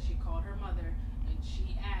told me that she called her mother and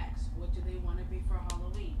she asked, "What do they want to be for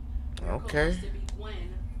Halloween?" Miracle Okay. wants to be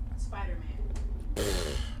Gwen, Spider-Man.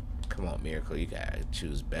 Come on, Miracle, you gotta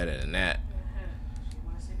choose better than that. She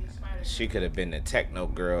wants to be Spider-Man. She could have been the techno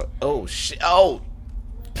girl. Oh shit! Oh.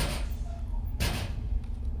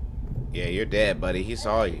 Yeah, you're dead, buddy. He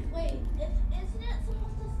saw you. Wait, isn't it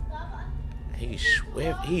supposed to stop? He's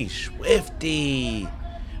swifty.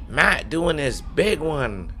 Matt doing this big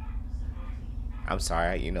one. I'm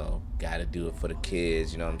sorry, gotta do it for the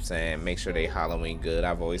kids, you know what I'm saying? Make sure they Halloween good.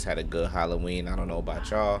 I've always had a good Halloween. I don't know about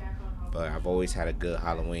y'all, but I've always had a good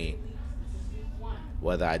Halloween.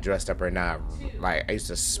 Whether I dressed up or not. Like, I used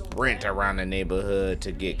to sprint around the neighborhood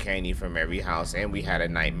to get candy from every house, and we had a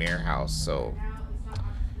nightmare house, so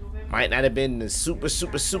might not have been the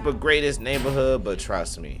super greatest neighborhood, but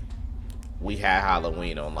trust me, we had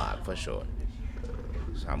Halloween on lock for sure.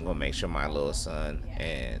 So I'm gonna make sure my little son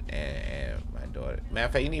and my daughter. Matter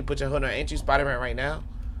of fact, you need to put your hood on. Ain't you Spider-Man right now?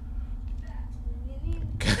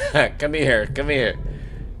 Come here.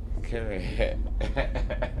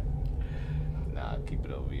 Nah, keep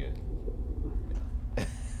it over here.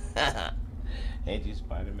 Ain't you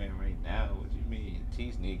Spider-Man right now? What you mean?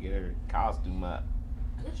 Tease need to get her costume up.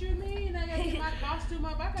 What you mean? I gotta get my costume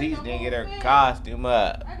up. I got Tease the need to get whole her thing. costume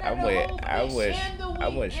up. I got I'm the with whole fish and the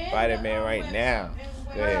I'm wheat with and Spider-Man the right west now. and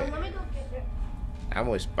Go west. ahead. Let me go get it. I'm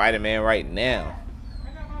with Spider-Man right now.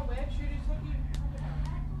 I got my web shooters. What you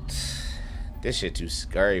talking about? This shit too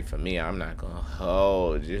scary for me. I'm not gonna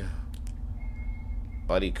hold you.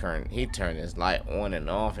 Buddy he turned his light on and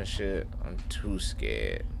off and shit. I'm too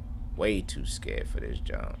scared. Way too scared for this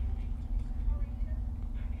jump.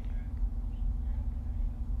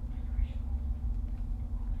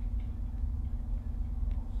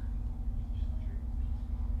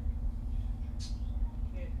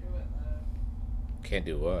 Can't do it, love. Can't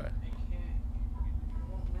do what? I can't. It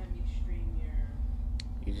won't let me stream your.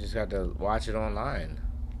 You just got to watch it online.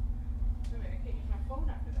 Wait, I can't use my phone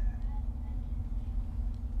after that.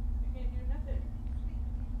 I can't do nothing.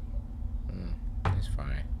 It's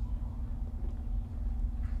fine.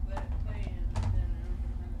 Let it play and then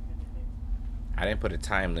I didn't put a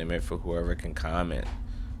time limit for whoever can comment.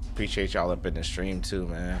 Appreciate y'all up in the stream too,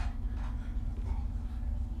 man.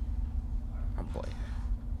 Oh boy.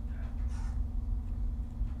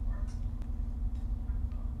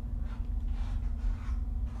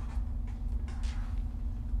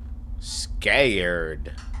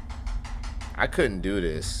 Scared. I couldn't do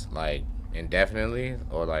this like indefinitely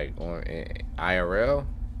or like on IRL.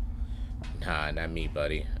 Nah, not me,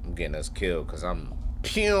 buddy. I'm getting us killed because I'm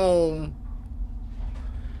getting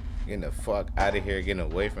the fuck out of here, getting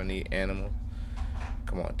away from the animal.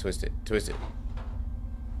 Come on, twist it.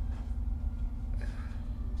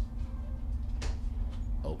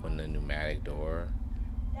 Open the pneumatic door.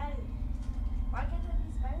 Daddy, why can't I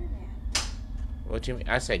be Spider-Man? What you mean?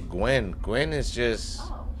 I said Gwen. Gwen is just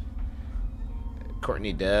Oh.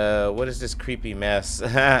 Courtney. What is this creepy mess?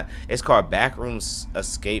 It's called Backrooms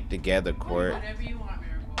Escape Together Court. whatever you want,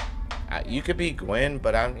 Miracle. You could be Gwen,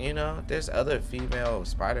 but there's other female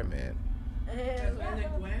Spider-Man. That's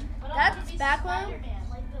Gwen. That's Backroom?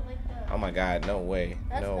 Oh my God, no way.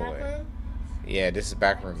 That's No way. Backroom? Yeah, this is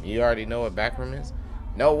Backroom. You already know what Backroom is?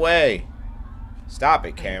 No way. Stop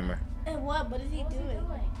it, camera. And what? What is he doing?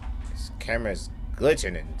 This camera's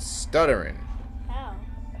glitching and stuttering. How?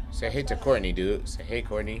 Say hey to Courtney, dude. Say hey,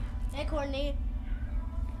 Courtney. Hey, Courtney.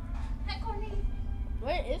 Hey, Courtney.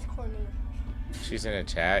 Where is Courtney? She's in the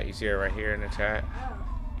chat. You see her right here in the chat? Oh.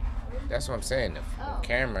 That's what I'm saying. The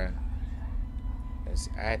camera is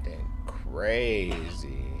acting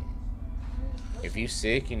crazy. If you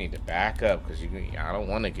sick, you need to back up because I don't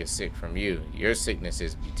want to get sick from you. Your sickness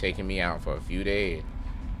is taking me out for a few days.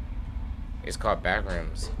 It's called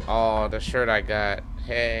Backrooms. Oh, the shirt I got.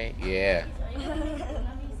 Hey, yeah.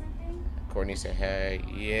 Courtney said, hey,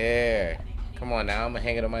 yeah. Come on now, I'm gonna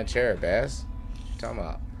hang it on my chair, Bass. What you talking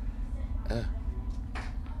about?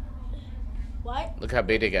 What? Look how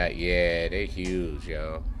big they got. Yeah, they huge,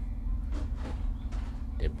 yo.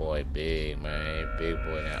 That boy big, man. Big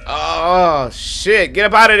boy now. Oh, shit. Get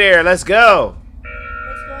up out of there. Let's go.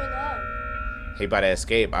 Let's He about to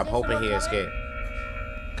escape. I'm hoping he escape.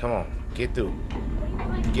 Come on, get through.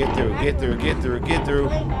 Get through, get through, get through, get through.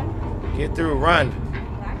 Get through, run.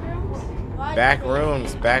 Back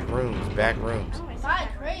rooms, back rooms, back rooms. By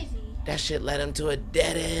crazy. That shit led him to a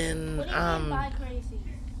dead end. What do you mean by crazy?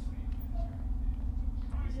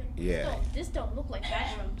 Yeah. This don't look like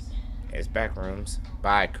Backrooms. It's back rooms.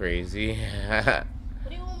 Bye, crazy. What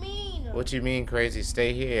do you mean? What you mean, crazy?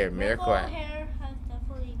 Stay here, Miracle. Hair has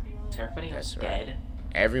definitely grown. Everybody That's else right. dead.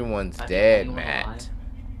 Everyone's I dead, thought you were Matt. alive.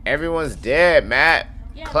 Everyone's dead, Matt.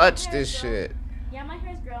 Yeah, Clutch my this hair's growing. shit. Yeah, my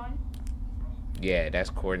hair's growing. Yeah, that's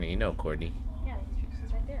Courtney. You know Courtney. Yeah,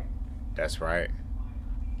 she's right there. That's right.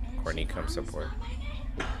 Courtney, come support.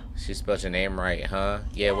 She spelled your name right, huh?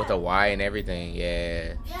 Yeah, with a Y and everything.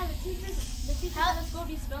 Yeah. Yeah, the teacher at school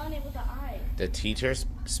be spelling it with an I. The teachers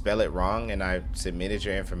spell it wrong, and I submitted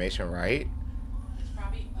your information right. It's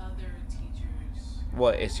probably other teachers.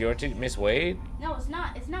 What? It's your teacher, Miss Wade? No, it's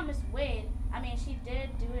not. It's not Miss Wade. I mean, she did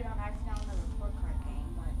do it on accident on the report card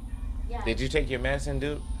game, but yeah. Did you take your medicine,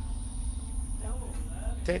 dude? No.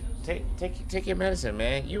 Take your medicine,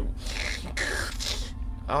 man. You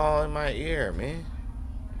all in my ear, man.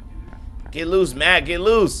 Get loose, Matt. Get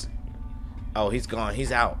loose. Oh, he's gone.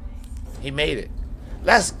 He's out. He made it.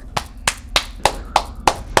 Let's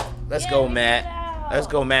go, Matt. Let's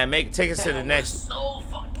go, Matt. Take us to the next. So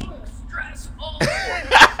fucking stressful.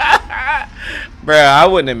 Bruh, I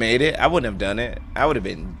wouldn't have made it. I wouldn't have done it. I would have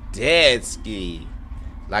been dead ski.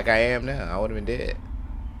 Like I am now. I would have been dead.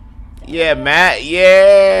 Yeah, Matt.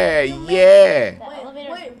 Yeah. Yeah.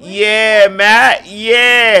 Yeah, Matt.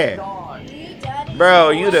 Yeah. Bro,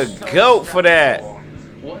 you the goat for that.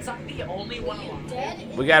 Was I the only one?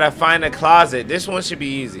 We gotta find a closet. This one should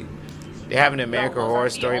be easy. They have an American Horror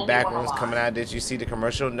Story Backrooms coming out. Did you see the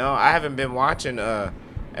commercial? No, I haven't been watching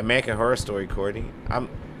American Horror Story, Courtney.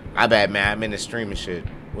 I bad, man. I'm in the streaming shit.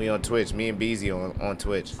 We on Twitch. Me and Beezy on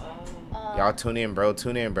Twitch. Y'all tune in, bro.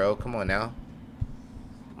 Tune in, bro. Come on now.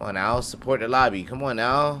 Come on now. Support the lobby. Come on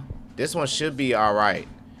now. This one should be all right.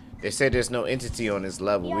 They said there's no entity on this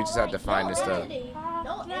level. We just have to find this stuff.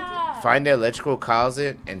 Find the electrical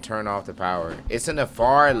closet and turn off the power. It's in the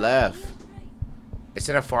far left. It's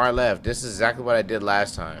in the far left. This is exactly what I did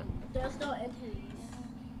last time. There's no entities,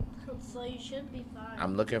 so you should be fine.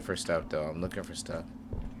 I'm looking for stuff though. I'm looking for stuff.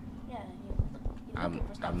 Yeah,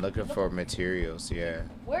 I'm looking for materials. Yeah.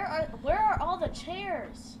 Where are all the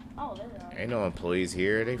chairs? Oh, there they are. Ain't no employees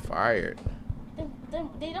here. They fired. Then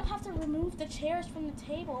they don't have to remove the chairs from the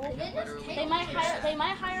table. They might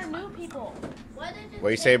hire new people. What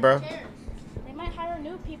you say, bro? They might hire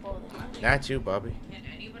new people. Not you, Bobby. Can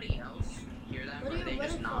anybody else hear them? Or are they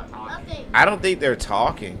just not talking? I don't think they're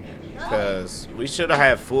talking because we should have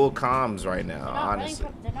had full comms right now. Honestly.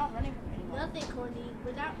 They're not running from anyone. Nothing, Courtney.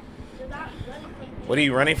 They're not running from anything. What are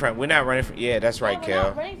you running from? We're not running from. Yeah, that's right, We're Kel.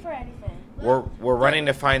 not running for anything. We're running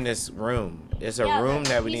to find this room. It's a room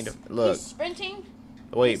that we need to look. He's sprinting.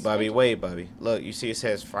 Wait, Bobby. Look, you see it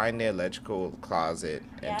says find the electrical closet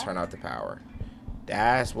and turn off the power.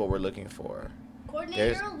 That's what we're looking for. Courtney,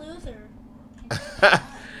 There's- you're a loser.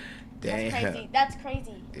 Damn. That's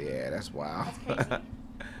crazy. Yeah, that's wild. That's crazy.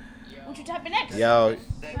 What you typing next? Yo,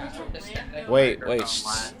 wait. Microphone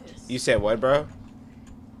Shh. You said what, bro?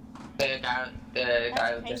 The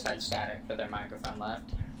guy just had static for their microphone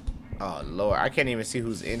left. Oh Lord, I can't even see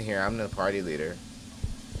who's in here. I'm the party leader.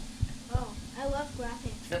 Oh, I love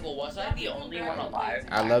graphics. Well, was I the only one alive?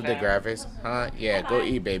 I love the graphics. Huh? Yeah, go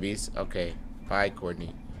eat, babies. Okay. Bye,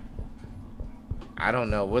 Courtney. I don't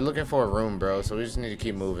know. We're looking for a room, bro, so we just need to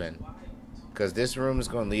keep moving. Because this room is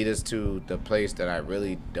going to lead us to the place that I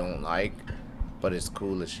really don't like, but it's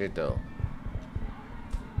cool as shit, though.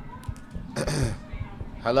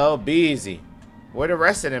 Hello, Beezy. Where the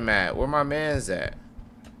rest of them at? Where my man's at?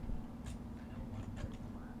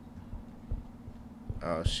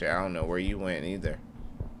 Oh, shit. I don't know where you went either.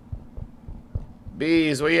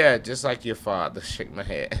 Bees, where you at? Just like your father. Shake my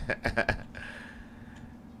head.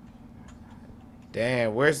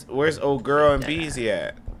 Damn, where's old girl and Beezy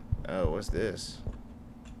at? Oh, what's this?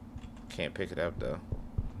 Can't pick it up though.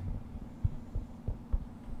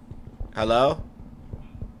 Hello?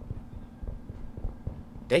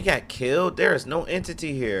 They got killed? There is no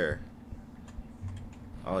entity here.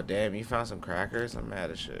 Oh damn, you found some crackers? I'm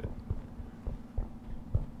mad as shit.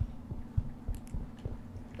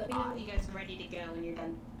 You guys are ready to go when you're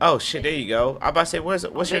done. Oh shit, there you go. I'm about to say, what's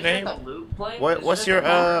your name? What's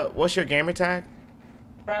your gamer tag?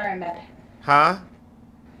 Raramet. Huh?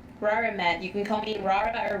 Raramet. You can call me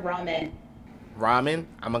Rara or Ramen. Ramen?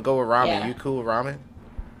 I'm gonna go with ramen. Yeah. You cool with ramen?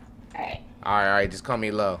 Alright. Alright, just call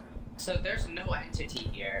me Low. So there's no entity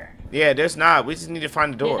here. Yeah, there's not. We just need to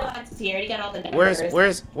find the door. No, it's here. I already got all the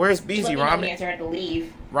numbers. Where's Beezy, Ramen? I had to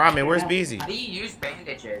leave. Ramen, where's Beezy? How do you use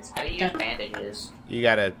bandages? How do you use bandages? You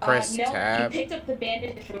gotta press You tab. picked up the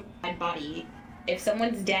bandage from my body. If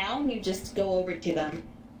someone's down, you just go over to them,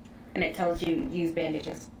 and it tells you use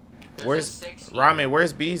bandages. Where's Ramen?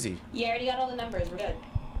 Where's Beezy? Yeah, I already got all the numbers. We're good.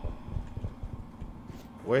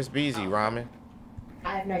 Where's Beezy, Ramen?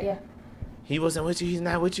 I have no idea. He wasn't with you. He's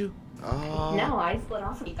not with you. Oh. No, I split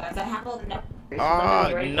off with you guys. I have all the numbers.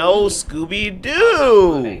 Oh, no Scooby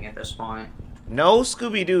Doo. At this point. No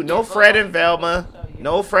Scooby Doo. No Fred and Velma.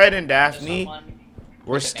 No Fred and Daphne.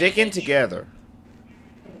 We're sticking together.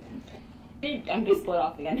 I'm just split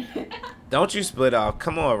off again. Don't you split off.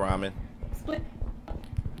 Come on, Ramen. Split.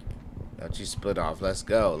 Don't you split off. Let's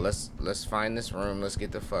go. Let's find this room. Let's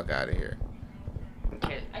get the fuck out of here.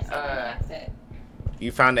 Okay, I said that's it.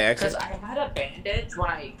 You found the exit? because I had a bandage when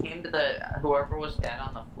I came to the whoever was dead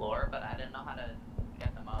on the floor, but I didn't know how to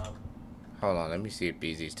get them up. Hold on. Let me see if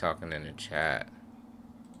Beezy's talking in the chat.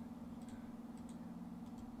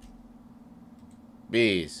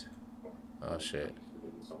 Bees. Oh, shit.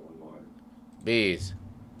 Bees.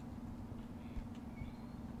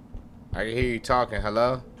 I can hear you talking.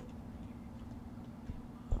 Hello?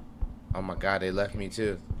 Oh my god, they left me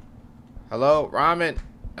too. Hello? Ramen?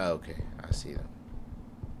 Oh, okay, I see them.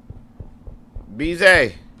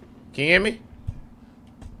 BZ, can you hear me?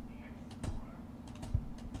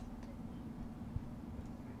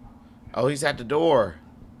 Oh, he's at the door.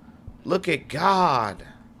 Look at God.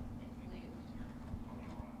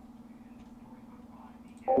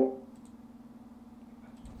 I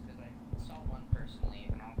saw one person leave,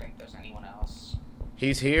 and I don't think there's anyone else.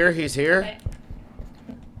 He's here, he's here. Okay.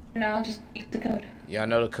 No, just use the code. Y'all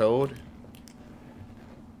know the code?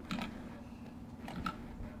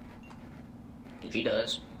 She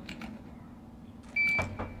does.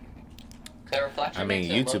 The reflection I mean,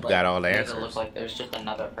 makes it YouTube look got all the makes answers. It looks like there's just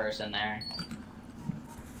another person there.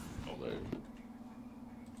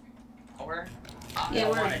 Or Yeah,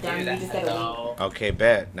 we're wanna done. do We that, just gotta though. Okay,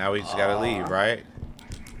 bet. Now we just gotta leave, right?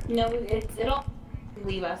 No, it'll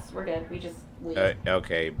leave us. We're good. We just leave.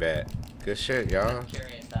 Okay, bet. Good shit, y'all. I'm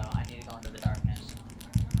curious though. I need to go into the darkness.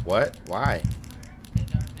 What? Why? The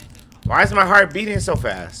darkness. Why is my heart beating so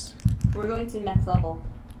fast? We're going to the next level.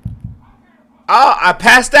 Oh, I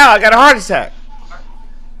passed out. I got a heart attack.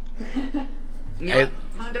 Yeah,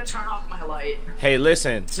 time to turn off my light. Hey,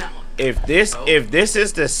 listen. So, If this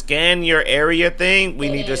is the scan your area thing, we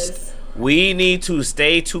need to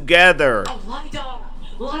stay together. oh,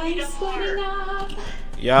 LiDAR!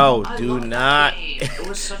 Yo, I do love that not. game. It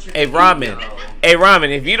was such a Hey, good Ramen. game. Hey, Ramen.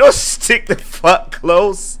 If you don't stick the fuck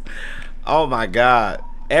close, oh my god.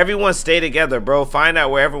 Everyone stay together, bro. Find out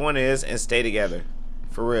where everyone is and stay together,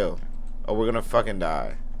 for real, or we're gonna fucking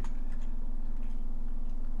die.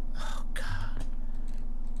 Oh god.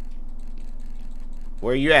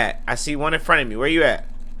 Where you at? I see one in front of me. Where you at?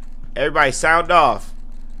 Everybody, sound off.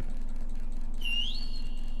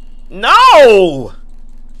 No!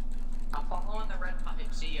 I'm following the red pipe.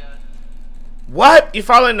 See ya. What? You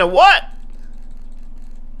following the what?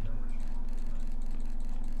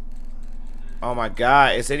 Oh my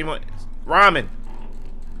god, is anyone... Ramen.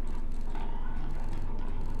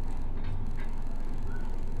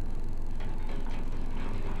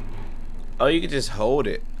 Oh, you can just hold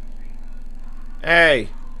it. Hey,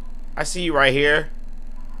 I see you right here.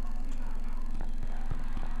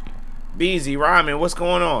 Beezy, Ramen, what's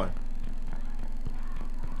going on?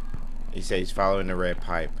 He said he's following the red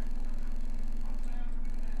pipe.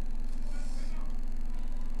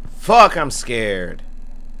 Fuck, I'm scared.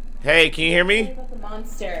 Hey, can you hear me? The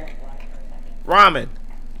monster. Ramen.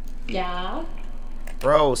 Yeah?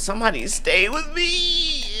 Bro, somebody stay with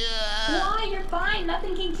me. Why? You're fine.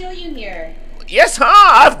 Nothing can kill you here. Yes, huh?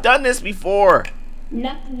 I've done this before.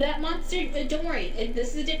 No, that monster, don't worry.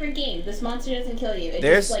 This is a different game. This monster doesn't kill you. It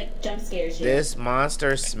This- just, like, jump scares you. This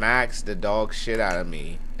monster smacks the dog shit out of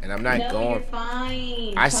me. And I'm not no, going. you're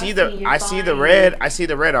fine. I Trust see me, the you're I see the fine. red. I see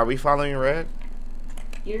the red. Are we following red?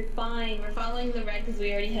 You're fine. We're following the red because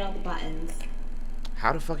we already hit all the buttons.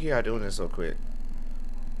 How the fuck are y'all doing this so quick?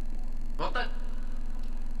 What the?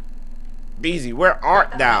 Beezy, where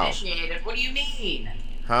art thou? Initiated. What do you mean?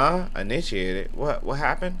 Huh? Initiated. What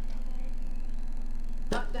happened?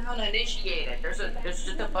 Shut down. Initiated. There's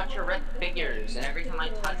just a bunch of red figures, and every time I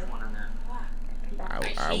touch one of them,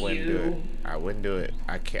 I see wouldn't do you. it. I wouldn't do it.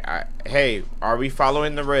 I can't. Hey, are we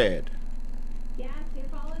following the red? Yes, you're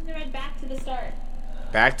following the red back to the start.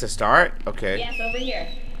 Back to start? Okay. Yes, over here.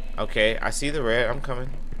 Okay, I see the red. I'm coming.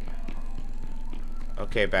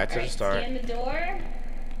 Okay, back to the Alright, start. scan the door.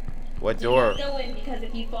 What Do door? not go in because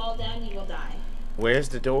if you fall down, you will die. Where's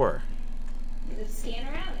the door? Just scan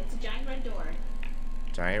around. It's a giant red door.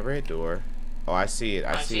 Giant red door. Oh, I see it.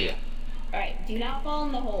 I see it. All right. Do not fall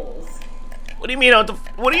in the holes. What do you mean?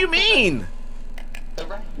 What do you mean?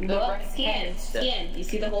 Look, scan. You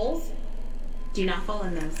see the holes? Do not fall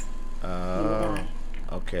in those.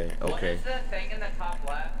 Okay. What Okay. is the thing in the top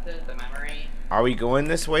left? The memory? Are we going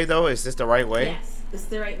this way though? Is this the right way? Yes, this is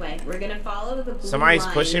the right way. We're gonna follow the blue Somebody's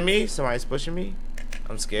lines. pushing me. Somebody's pushing me.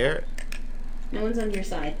 I'm scared. No one's on your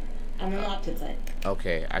side. I'm on the opposite side.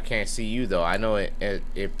 Okay, I can't see you though. I know it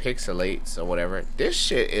pixelates or whatever. This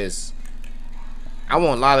shit is. I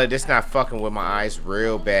won't lie, this not fucking with my eyes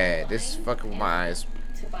real bad. This is fucking with my eyes.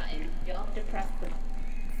 To button. You'll have to press the.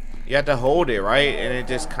 You have to hold it, right? And it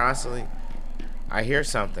just constantly. I hear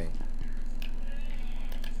something.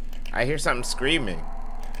 I hear something screaming.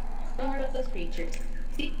 Don't worry about those creatures.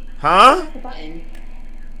 See, Huh? press the button.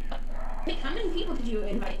 Wait, how many people did you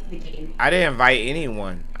invite to the game? I didn't invite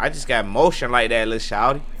anyone. I just got motion like that, little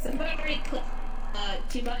shouty. Somebody already clicked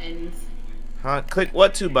 2 buttons. Huh? Click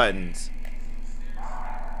what 2 buttons?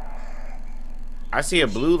 I see a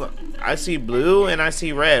blue. I see blue and I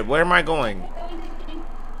see red. Where am I going?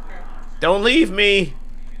 Don't leave me.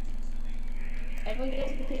 Everyone go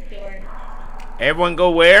to the pink door. Everyone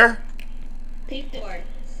go where? Pink door.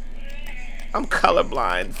 I'm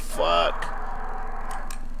colorblind. Fuck.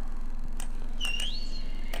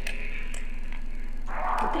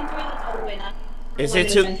 The pink door that's all the way up. Is it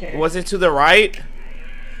to? Was it to the right?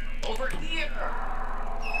 Over here!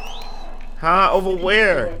 Huh? Over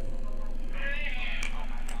where?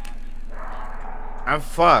 I'm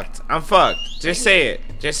fucked. I'm fucked. Just say it.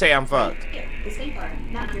 Just say I'm fucked. Here, this pink door.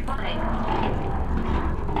 Not your fine.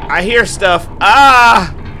 I hear stuff.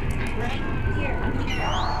 Ah! Right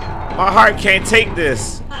here. My heart can't take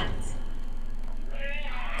this. Left.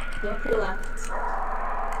 Go to the left.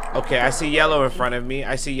 Okay, I see yellow in front of me.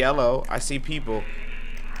 I see yellow. I see people.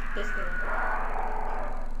 This door.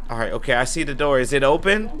 Alright, okay, I see the door. Is it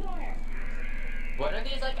open? One door. What are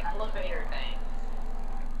these, like, elevator things?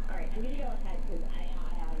 Alright, I'm gonna go ahead because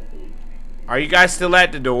I honestly. Are you guys still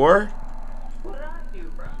at the door? What did I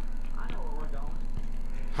do, bro? I know where we're going.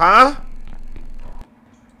 Huh?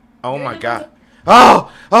 Oh my god.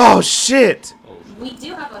 Oh! Oh shit! We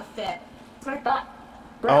do have a fit. That's what I thought.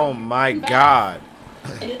 Oh my god.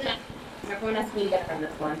 It isn't. Everyone has to be together on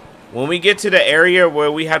this one. When we get to the area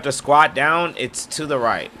where we have to squat down, it's to the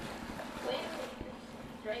right. Wait.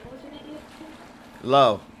 Right, what should I do?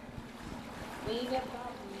 Low. We get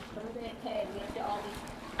problems. Some of it, okay, we have to all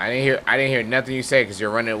be. I didn't hear nothing you said because you're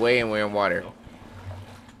running away and we're in water.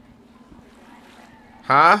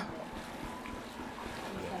 Huh?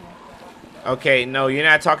 Okay, no, you're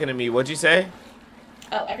not talking to me. What'd you say?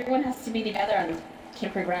 Oh, everyone has to be together on this.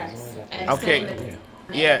 Can't progress. And Okay.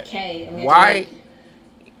 Yeah. Okay. Why?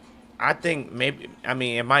 I think maybe. I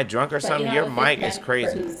mean, am I drunk or But something? you Your know, the mic fifth is member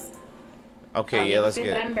crazy. who's- Okay, yeah, let's fifth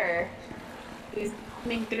get it. member who's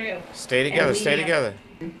coming through. Stay together. And Stay we- together.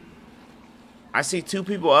 I see 2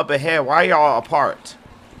 people up ahead. Why y'all apart?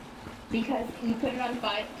 Because you put it on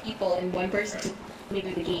 5 people and one person to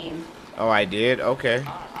maybe the game. Oh, I did. Okay.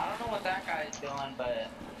 I don't know what that guy's doing, but...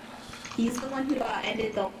 He's the one who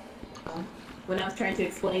ended the when I was trying to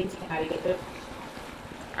explain to you how to get the.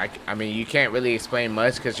 I mean, you can't really explain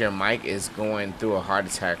much because your mic is going through a heart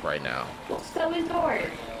attack right now. So is yours.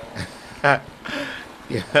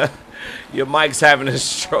 Yeah. Your mic's having a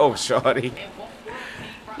stroke, shorty.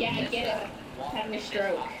 Yeah, I get it. Having a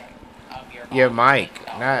stroke. Your mic,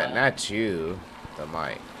 not you. The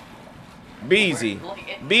mic. Beezy.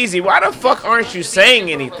 Beezy, why the fuck aren't you saying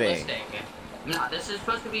anything? No, this is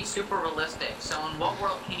supposed to be super realistic. So in what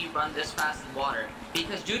world can you run this fast in water?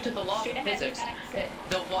 Because due to the law of physics,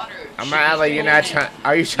 the water. I'm not like you're not trying.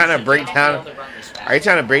 Are you trying to break down? Are you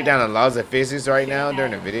trying to break down the laws of physics right now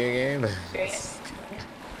during a video game?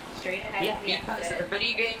 Straight ahead. Yeah, because the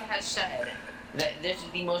video game has said that this is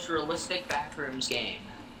the most realistic Backrooms game.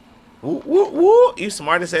 Woo, woo, woo. You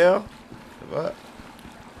smart as hell. What?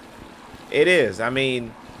 It is. I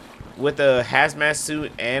mean, with a hazmat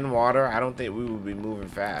suit and water, I don't think we would be moving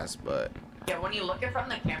fast, but. Yeah, when you look at it from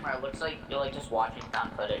the camera, it looks like you're like just watching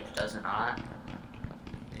found footage, does it not?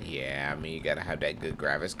 Yeah, I mean, you gotta have that good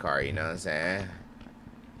graphics card, you know what I'm saying?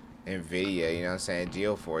 NVIDIA, you know what I'm saying?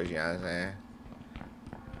 GeoForce, you know what I'm saying?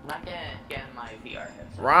 I'm not gonna get in my VR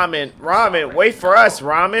headset. Ramen, wait for us,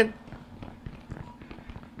 Ramen.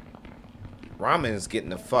 Ramen's getting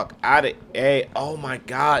the fuck out of. Hey, oh my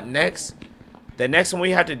god, the next one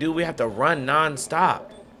we have to do, we have to run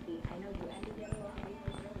non-stop.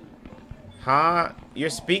 Huh? You're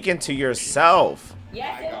speaking to yourself.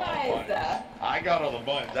 Yes, it was. got all the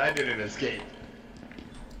buttons. I didn't escape.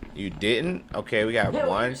 You didn't? Okay, we got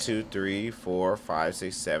 1, 2, 3, 4, 5,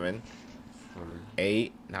 6, 7,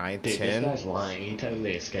 8, 9, Dude, 10. this guy's lying. He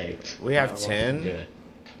totally escaped. We have That wasn't 10. good.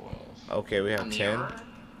 Okay, we have 10.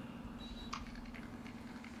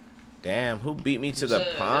 Damn, who beat me to the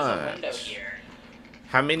punch?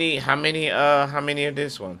 How many of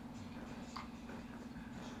this one?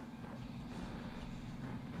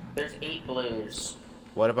 There's 8 blues.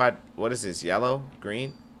 What is this? Yellow?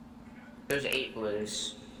 Green? There's 8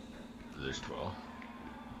 blues. There's 12.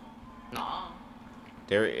 Nah.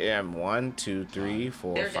 There am 1, 2, 3,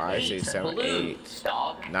 4, There's 5, 8 6, 7, blues, 8,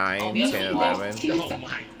 dog. 9, Oh, 10, there's 11.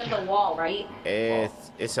 On the wall, right?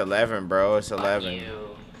 It's 11, bro. It's 11.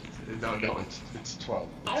 No, it's 12.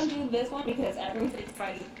 I don't do this one because everyone's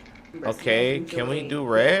trying to. Okay, can we do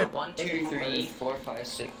red? 1, 2, 3, 4, 5,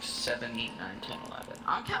 6, 7, 8, 9, 10, 11.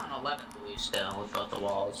 I'm counting 11 blues still with both the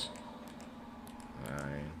walls.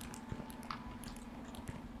 9,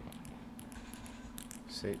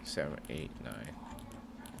 6, 7, 8, 9.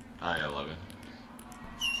 Alright, 11.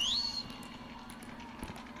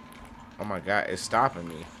 Oh my god, it's stopping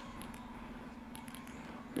me.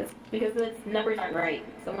 That's because the numbers aren't right.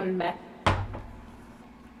 Someone met.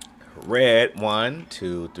 Red 1,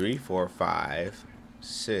 2, 3, 4, 5,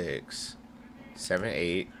 6, 7,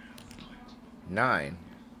 8, 9.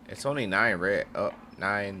 It's only 9 red. Oh,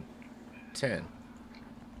 9, 10.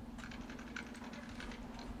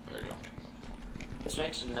 There you go. This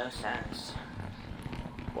makes no sense.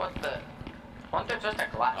 What the? Wasn't there just a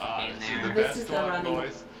glass in there? This is the best one,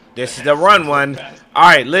 boys. This is the run one.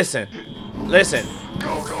 Alright, listen. Listen.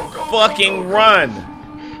 Go, go, go. Fucking run.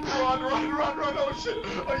 Run, oh shit.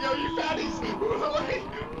 Oh, yo, you fatties.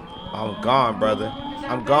 I'm gone, brother.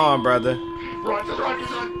 I'm gone, brother. Run, just run.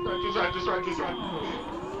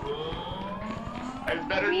 It's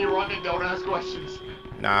better than you run and don't ask questions.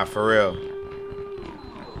 Nah, for real.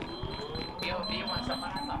 Yo, do you want someone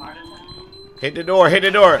has a heart attack? Hit the door, hit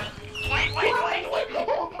the door. Wait.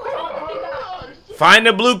 Find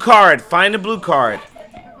the blue card. Find the blue card.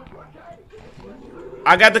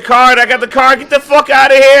 I got the card. Get the fuck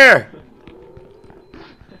out of here.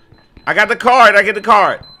 I got the card.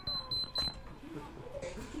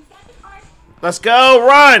 Let's go.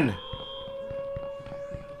 Run.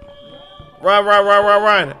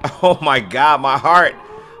 Run. Oh my god, my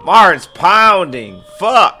heart's pounding.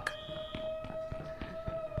 Fuck.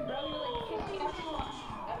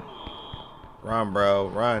 Run, bro.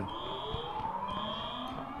 Run.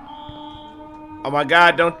 Oh my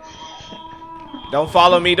god, don't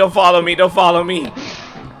follow me. Don't follow me.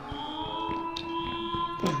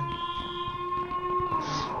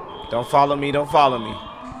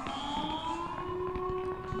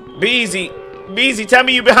 Beezy, tell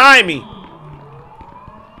me you behind me.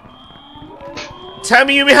 Tell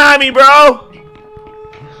me you behind me, bro.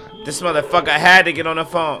 This motherfucker had to get on the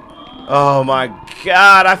phone. Oh my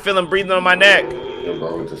god, I feel him breathing on my neck. You're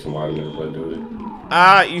wrong to somebody to do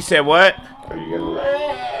it. You said what? Are you getting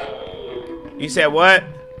it? You said what?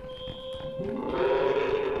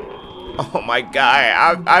 Oh my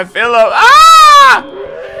god, I feel him.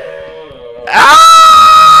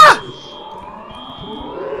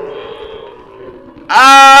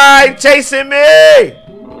 Chasing me!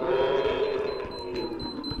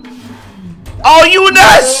 Oh, you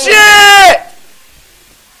not shit!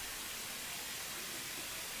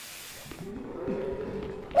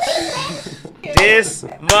 This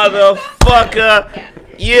motherfucker.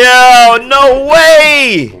 Yo, no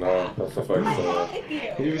way! No, that's the first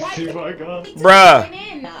He was too far gone. Bruh.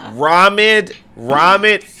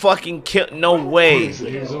 Ramid fucking killed. No way.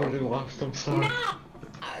 He was already lost, I'm sorry.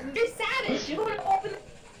 You're savage. You're going to open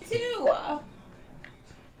too.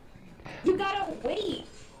 You gotta wait.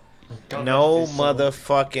 No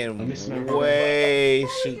motherfucking way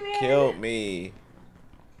she killed me.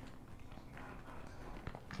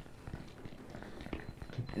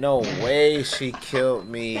 No way she killed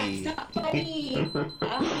me. That's not funny.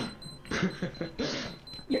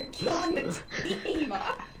 You're killing the team.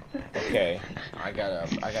 Okay, I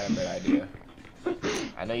got a better idea.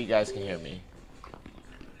 I know you guys can hear me.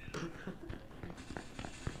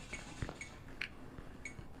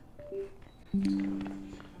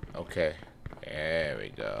 Okay, there we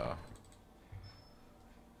go.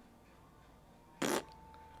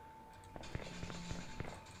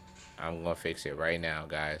 I'm gonna fix it right now,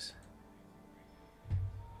 guys.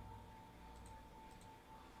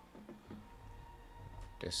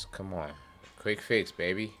 Just come on. Quick fix,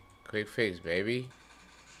 baby. Quick fix, baby.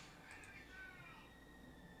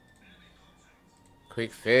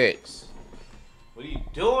 Quick fix. What are you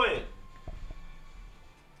doing?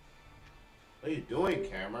 What are What are you doing,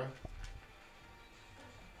 camera?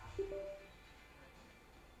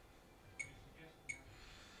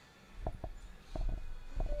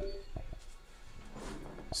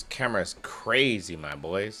 This camera's crazy, my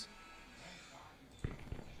boys.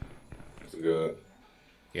 It's good.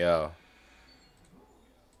 Yo.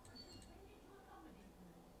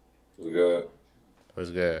 It's good. What's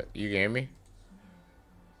good? You can hear me?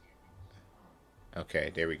 Okay,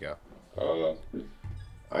 there we go.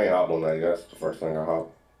 I ain't hopped on that. That's the first thing I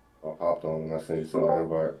hopped on, and I seen you send an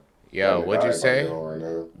invite. Yo, what'd you say? Right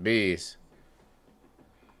now. Bees.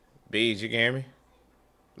 Bees, you can hear me?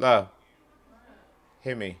 Love.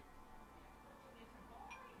 Hear me.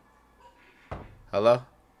 Hello?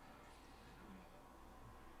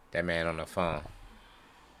 That man on the phone.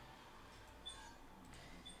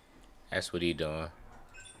 That's what he doing.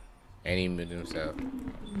 And he moved himself.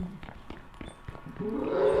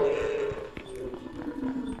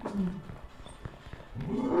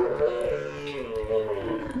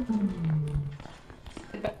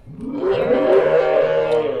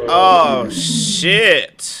 Oh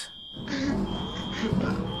shit!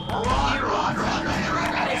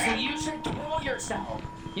 You should kill yourself.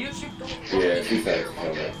 You should go. Yeah, she said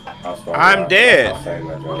it. I'm dead.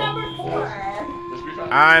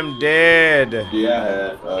 I'm dead. Yeah, I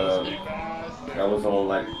had. That was on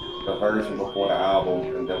like the version before the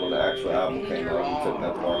album, and then when the actual album came out, we took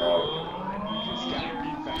that part out.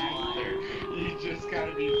 You just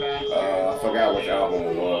gotta be faster. I forgot which album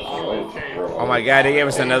it was. Oh my god, they gave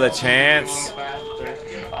us another chance. But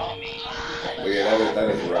yeah, that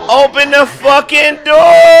is real. Open the fucking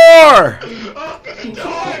door!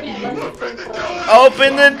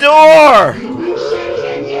 Open the door!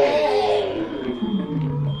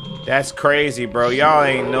 That's crazy, bro. Y'all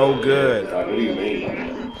ain't no good. Like, what do you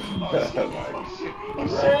mean?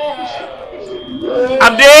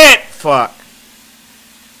 I'm dead! Fuck.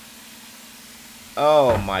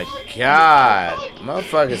 Oh my god.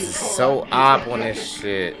 Motherfuckers is so op on this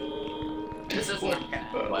shit. This is like,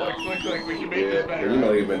 Yeah, you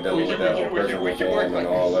know you've been dealing with that whole prison reform and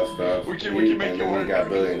all that stuff. And then we got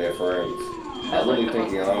billionaire friends. I really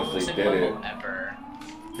think he honestly did it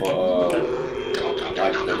for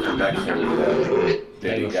like the connections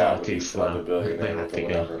that he got with other billionaires or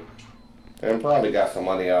whatever. And probably got some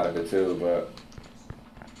money out of it too, but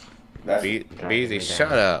that's Beezy,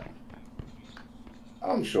 shut up.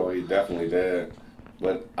 I'm sure he definitely did.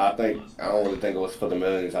 But I don't really think it was for the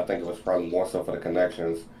millions. I think it was probably more so for the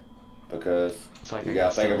connections. Because Like you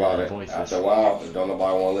gotta think about it. After a while, if don't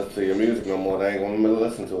nobody want to listen to your music no more, they ain't gonna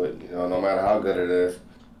listen to it. You know, no matter how good it is.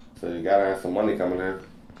 So you gotta have some money coming in.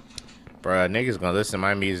 Bruh, niggas gonna listen to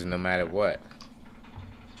my music no matter what.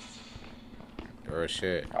 Or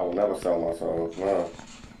shit. I will never sell my songs, no.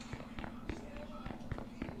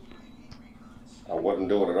 I wouldn't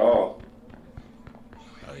do it at all.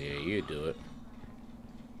 Oh yeah, you do it.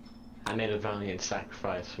 I made a valiant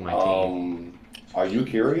sacrifice for my team. Are you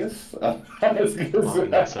curious? I Locking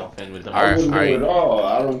myself in with them. wouldn't do it at all.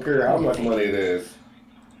 I don't care how much money it is.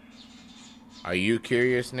 Are you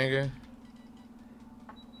curious, nigga?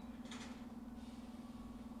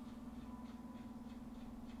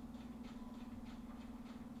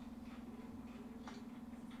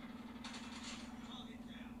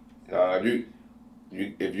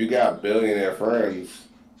 If you got billionaire friends,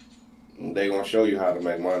 they gonna show you how to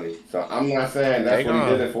make money. So I'm not saying that's what he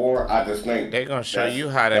did it for. I just think they gonna show you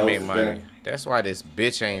how to make money. That's why this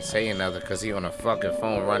bitch ain't saying nothing, cause he on a fucking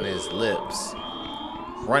phone running his lips,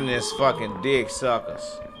 running his fucking dick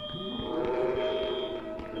suckers.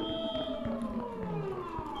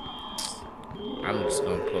 I'm just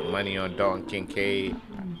gonna put money on Dalton Kincaid.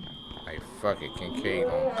 Like fuck it, Kincaid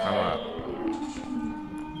gonna come up.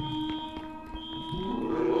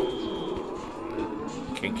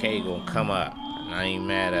 Kincaid gonna come up, and I ain't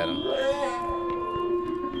mad at him.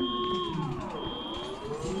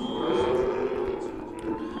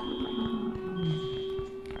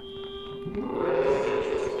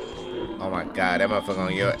 Oh my god, that motherfucker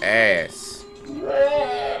on your ass.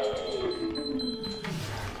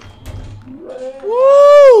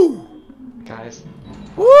 Woo! Guys.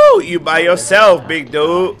 Woo! You by yourself, big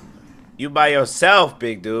dude. You by yourself,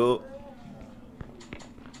 big dude.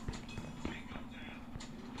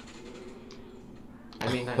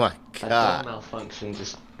 I mean, Oh my god. Malfunction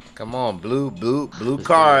just. Come on, blue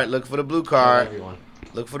card. Look for the blue card. Everyone.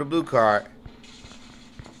 Look for the blue card.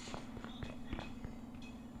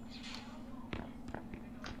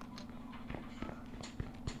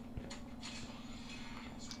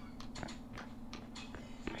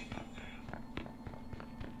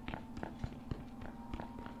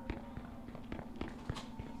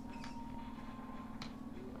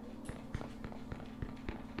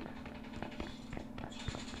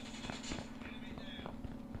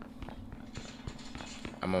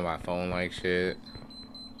 I'm on my phone like shit.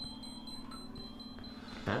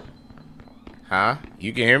 Huh? Huh?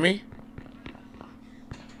 You can hear me?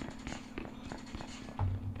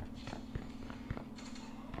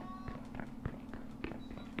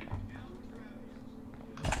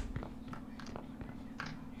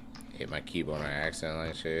 Hit my keyboard on accident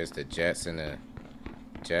like shit. It's the Jets and the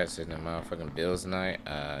motherfucking Bills tonight.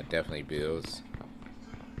 Definitely Bills.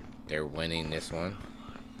 They're winning this one.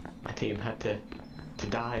 My team had to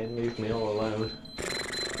die and leave me all alone.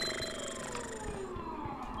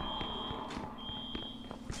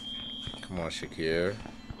 Come on, Shakir.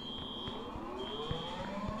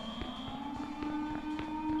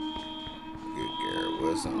 Good Garrett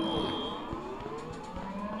Wilson.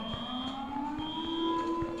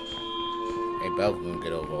 They both gonna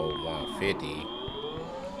get over 150.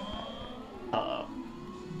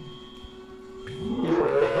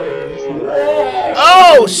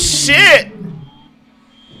 Oh shit!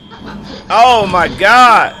 Oh my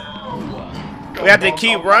god! We have to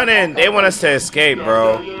keep running. They want us to escape,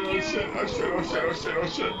 bro. Oh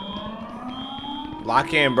shit.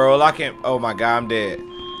 Lock in, bro. Lock in. Oh my god, I'm dead.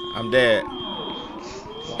 I'm dead.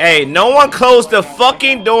 Hey, no one close the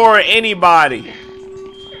fucking door, anybody.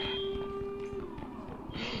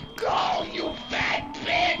 Go, you fat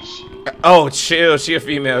bitch! Oh, chill. She a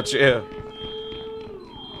female. Chill.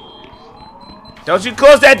 Don't you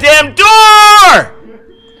close that damn door!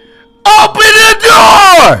 Open the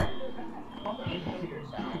door!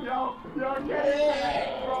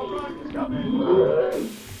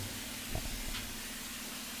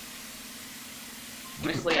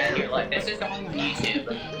 Honestly, I feel like this is going on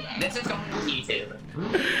YouTube. This is going on YouTube.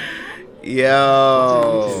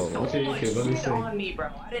 Yo. What's your YouTube? Let me see. On me, bro. I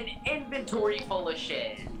had an inventory full of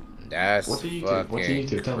shit. That's What's your YouTube? What's your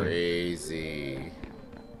fucking YouTube? Tell me. crazy.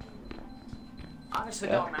 Honestly,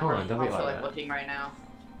 Yeah, don't come remember. on, don't I be feel like like that. looking right now.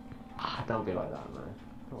 Ah, don't be like that, man.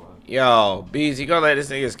 Come on. Yo, Bees, you gonna let this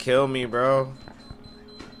niggas kill me, bro?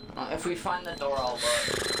 If we find the door, I'll look.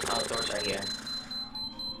 Oh, the door's right here.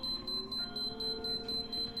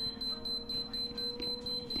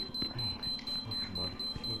 Oh, come on.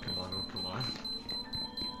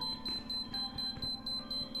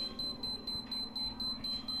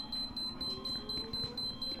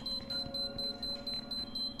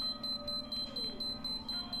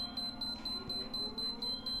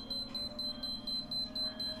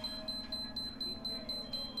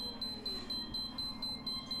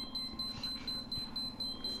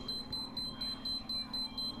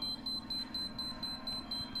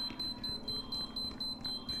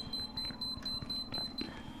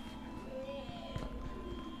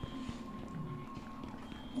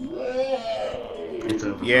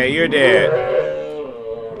 Yeah, you're dead.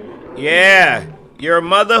 Yeah, you're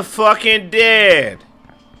motherfucking dead.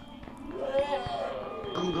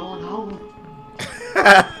 I'm going home.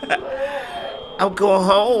 I'm going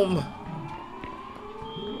home.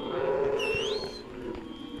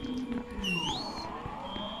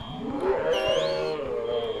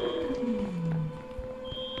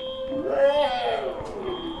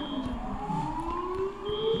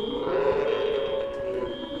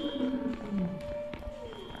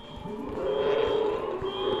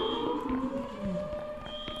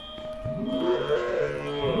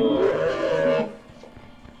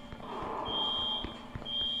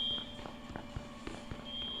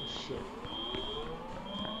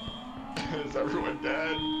 Is everyone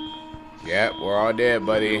dead? Yep, we're all dead,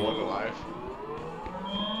 buddy. One alive.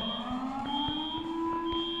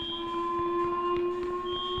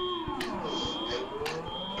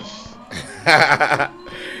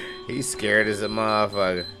 He's scared as a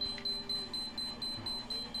motherfucker.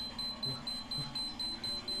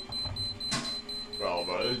 Bro,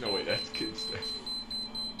 there's no way that kid's dead.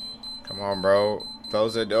 Come on, bro.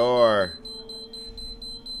 Close the door.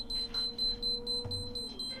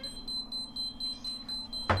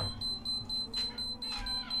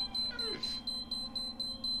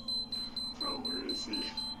 Bro, where is he?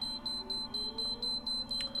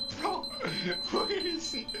 Bro, where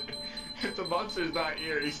is he? If the monster's not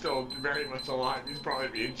here, he's still very much alive. He's probably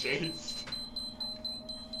being chased.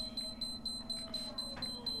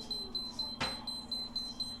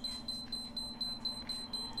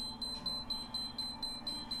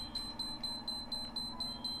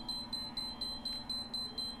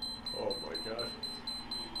 Oh my god.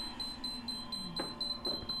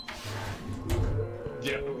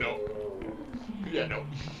 Yeah, no. Yeah, no.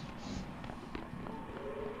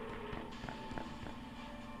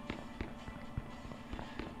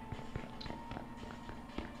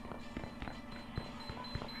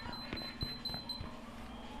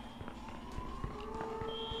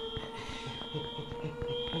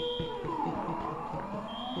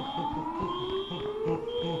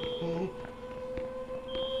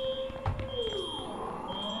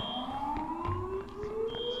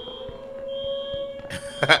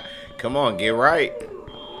 Come on, get right.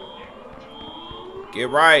 Get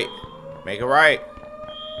right. Make it right.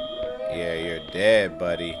 Yeah, you're dead,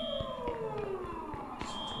 buddy.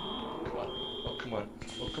 Come on.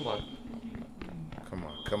 Oh, come on. Come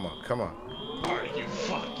on, come on, come on. Are you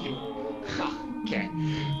fucking... Okay.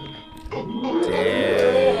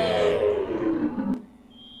 Damn.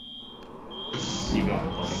 You got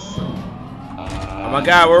it, buddy. Oh my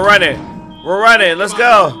God, we're running. We're running. Let's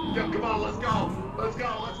go. Yo, come on, let's go. Let's go,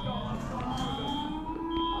 let's go, let's go.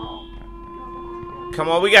 Come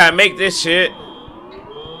on, we gotta make this shit.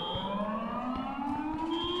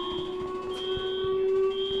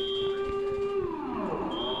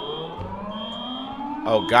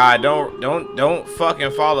 Oh God, don't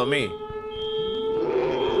fucking follow me.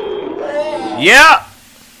 Yep.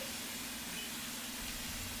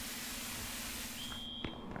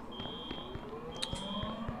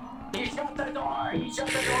 You shut the door! You shut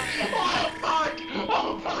the door!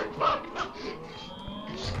 Oh, fuck.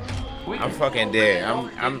 I'm fucking dead.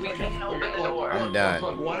 We can't open the door. I'm done.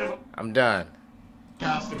 I'm done.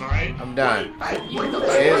 Cast him, alright? I'm done.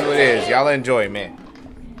 It is what it is. Y'all enjoy, man.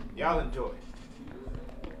 Y'all enjoy.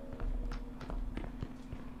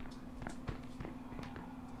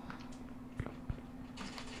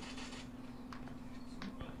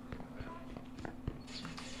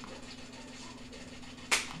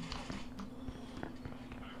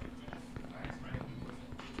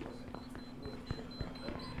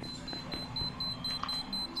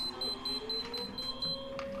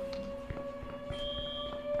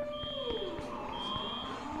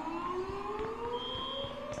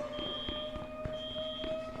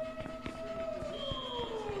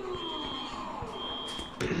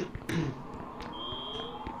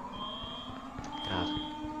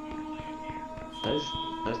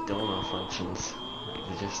 Those door malfunctions,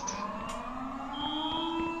 they're just...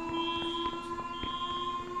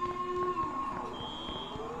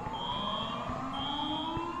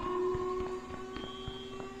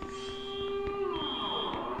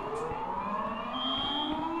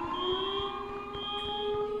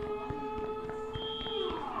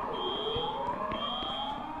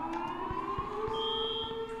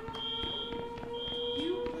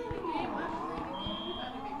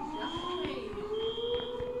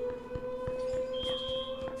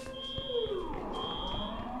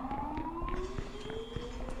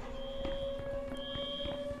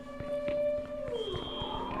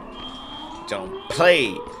 Don't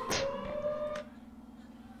play.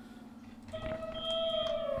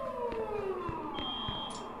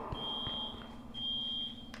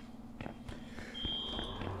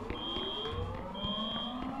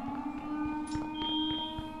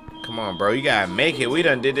 Come on, bro. You gotta make it. We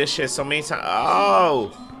done did this shit so many times.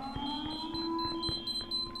 Oh.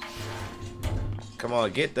 Come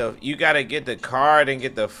on, get the... You gotta get the card and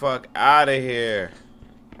get the fuck out of here.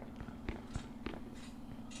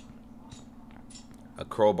 A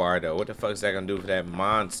crowbar, though. What the fuck is that gonna do for that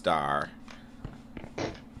monster?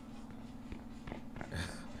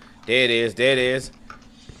 There it is. There it is.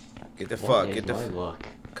 Get the fuck. Get the...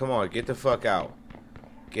 Come on, get the fuck out.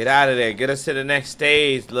 Get out of there. Get us to the next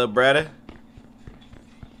stage, little brother.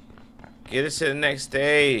 Get us to the next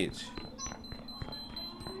stage.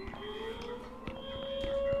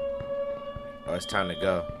 Oh, it's time to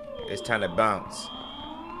go. It's time to bounce.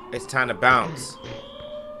 It's time to bounce.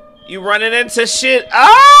 You running into shit.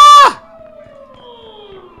 Ah!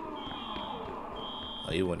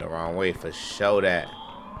 Oh, you went the wrong way for sure that.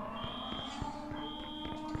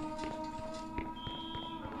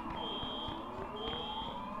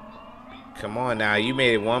 Come on now, you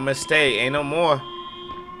made one mistake. Ain't no more.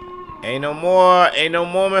 Ain't no more. Ain't no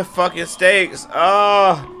more fucking mistakes.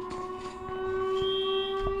 Oh.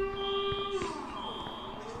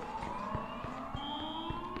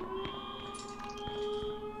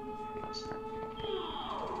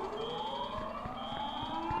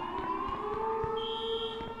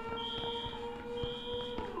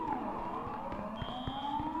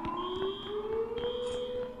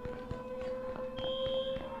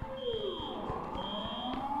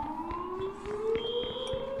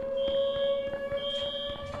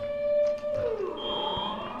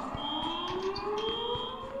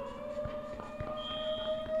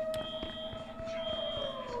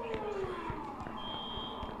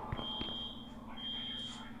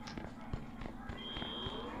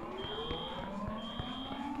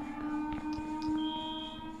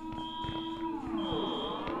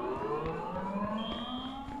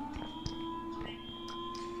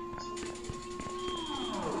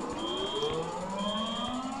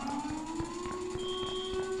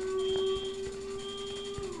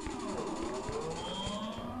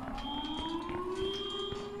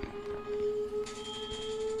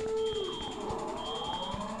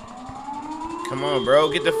 Come on, bro.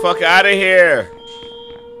 Get the fuck out of here.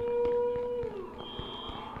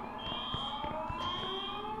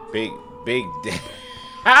 Big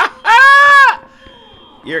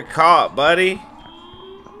You're caught, buddy.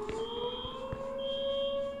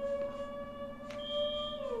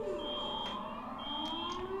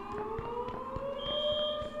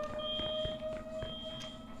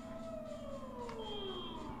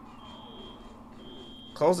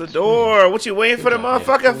 Close the door. What you waiting for the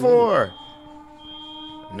motherfucker for?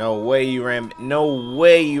 No way you ran. No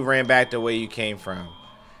way you ran back the way you came from.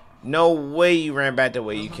 No way you ran back the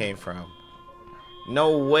way you came from.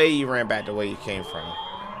 No way you ran back the way you came from.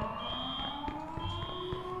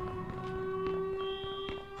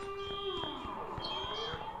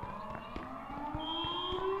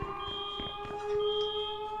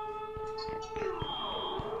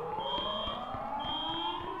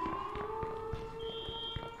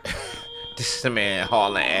 This is the man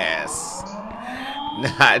hauling ass.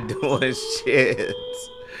 Not doing shit.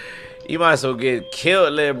 You might as well get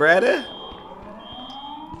killed, little brother.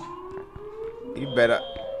 You better.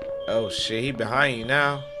 Oh shit, he behind you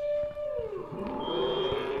now.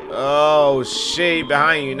 Oh shit, he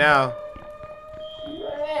behind you now.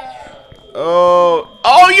 Oh,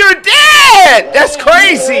 you're dead! That's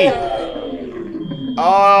crazy.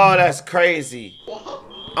 Oh, that's crazy.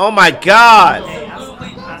 Oh my god.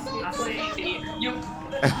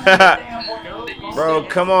 Bro,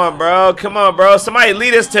 come on, bro. Come on, bro. Somebody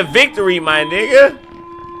lead us to victory, my nigga.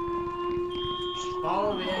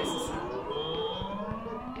 Follow the exit.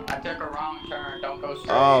 I took a wrong turn. Don't go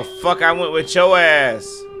straight. Oh, fuck. I went with your ass.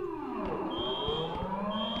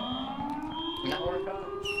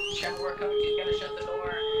 Shower coach is gonna shut the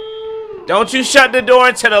door. Don't you shut the door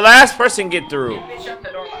until the last person get through. Shut the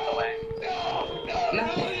door, by the way.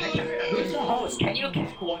 Who's the host? Can you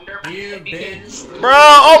wonder? You bitch. Bro,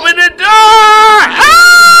 open the door!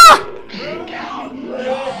 Ah!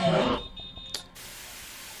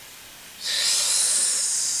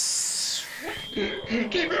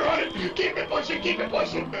 Keep it running! Keep it pushing! Keep it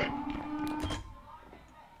pushing!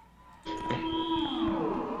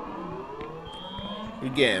 You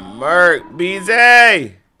getting murked,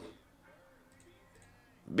 BZ!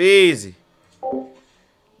 Beezy.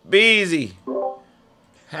 Beezy.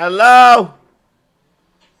 Hello?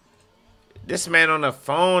 This man on the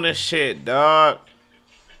phone and shit, dog.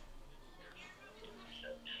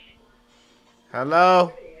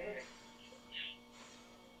 Hello?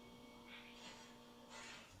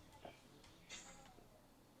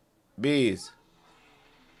 Bees.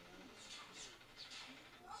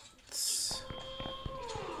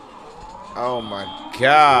 Oh my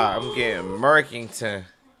god, I'm getting Merkington.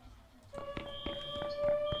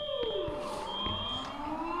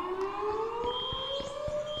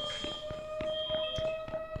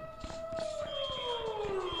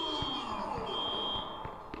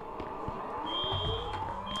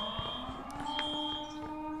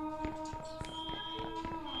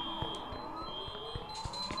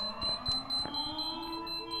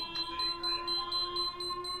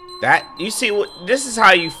 That, you see what, this is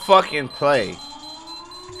how you fucking play.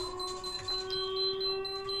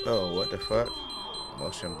 Oh, what the fuck?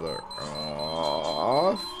 Motion blur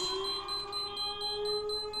off.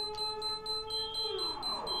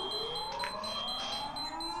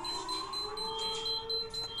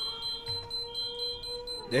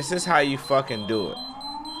 This is how you fucking do it.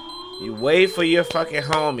 You wait for your fucking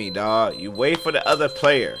homie, dog. You wait for the other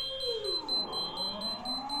player.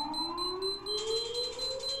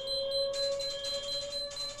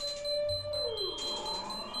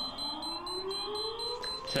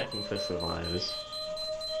 Checking for survivors.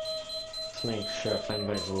 Just make sure if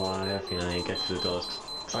anybody's alive, you know, you get to the doors.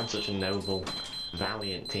 Cause I'm such a noble,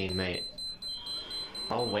 valiant teammate.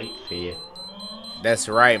 I'll wait for you. That's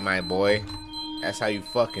right, my boy. That's how you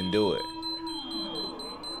fucking do it.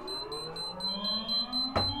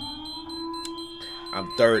 I'm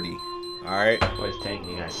 30. Alright? What is taking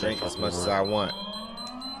you guys so Drink as fucking much as long? I want.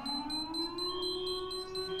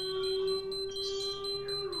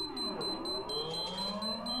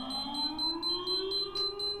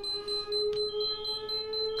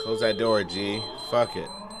 Close that door, G. Fuck it.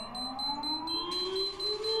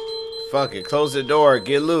 Fuck it. Close the door.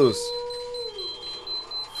 Get loose.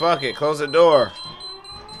 Fuck it. Close the door.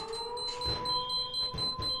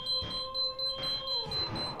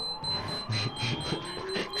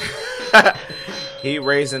 He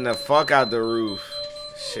raising the fuck out the roof.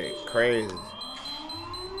 Shit, crazy.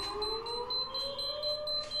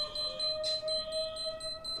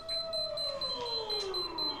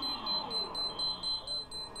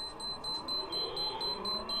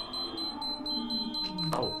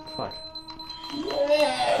 Oh, fuck.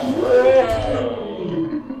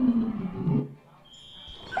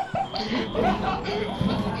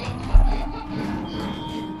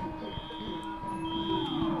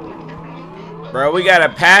 Bro, we gotta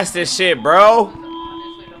pass this shit, bro.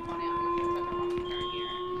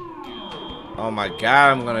 Oh my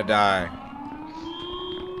god, I'm gonna die.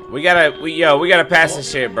 We gotta pass this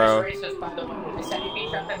shit, bro. He said if he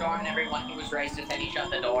shut the door on everyone, he was racist and he shut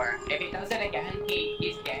the door. If he does it again,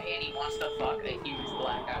 he's gay and he wants to fuck the huge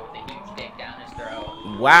black guy with a huge dick down his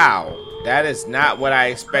throat. Wow. That is not what I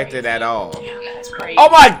expected at all. Yeah, that's crazy. Oh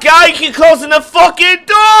my god, you keep closing the fucking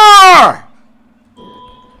door!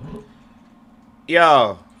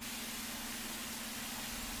 Yo.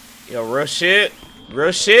 Yo, real shit.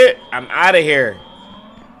 Real shit. I'm out of here.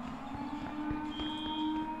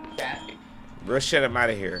 Real shit, I'm out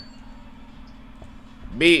of here.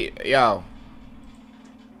 Yo.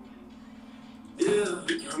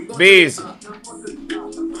 Bees.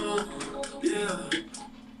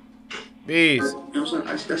 Bees.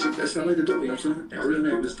 That sound like the door, you know what I'm saying? Our real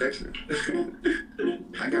name is Dexter.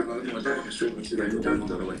 I got another one that can strip me today. We're done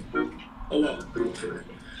the other way. Oh, well.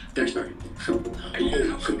 Dexter.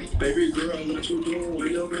 Baby girl, what you doing? Where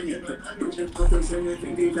you bring it? Just put the same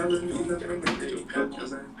 $50 in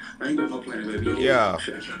the I ain't got no plan, baby. Yeah.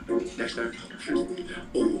 Dexter. Oh,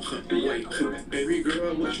 wait. Baby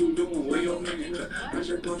girl, what you doing? Where you bring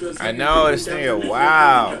it? I know this nigga.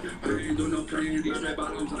 Wow. I ain't doing no plan. These red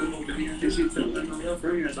bottoms, I'm no fan. This shit telling all your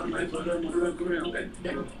friends. I might put them on the ground.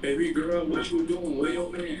 Baby girl, what you doing? Where you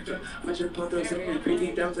bring it? I just put the same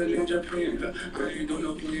 $50,000 in Japan. I ain't doing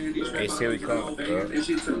no plan. Hey, see we come, bro.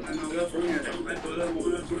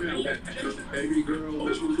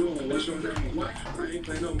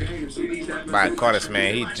 My Carter's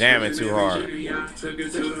man, he jamming too hard. Get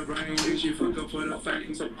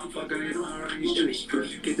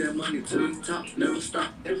that money to the top, never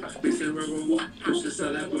stop. They say river walk, push the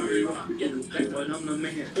celebrity rock. But I'm the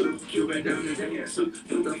man, Cuban down the dance.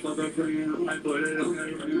 Put the fuck up friend, I put it on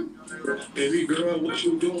the baby girl, what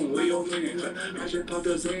you doing? Where your man? I just popped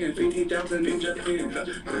the sand, 50,000 in Japan.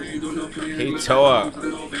 I ain't doing no plan. He tore up.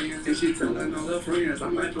 And she telling all her friends, I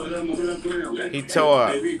might put them on the ground. He tore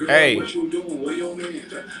up. Hey. What you doing? Where your man?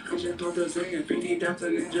 I just popped the sand,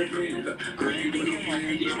 50,000 in Japan. I ain't doing no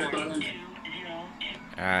plan.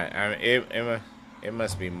 Alright, it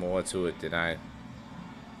must be more to it than I.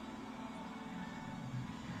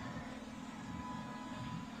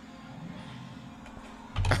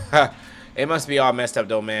 It must be all messed up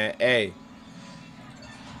though, man. Hey,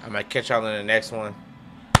 I might catch y'all in the next one.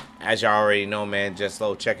 As y'all already know, man, just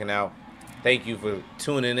slow checking out. Thank you for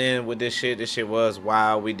tuning in with this shit. This shit was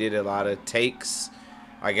wild. We did a lot of takes,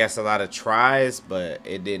 I guess a lot of tries, but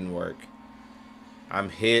it didn't work. I'm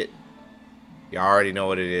hit. Y'all already know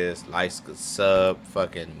what it is. Like, sub,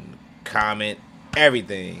 fucking comment,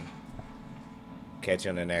 everything. Catch you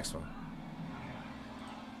on the next one.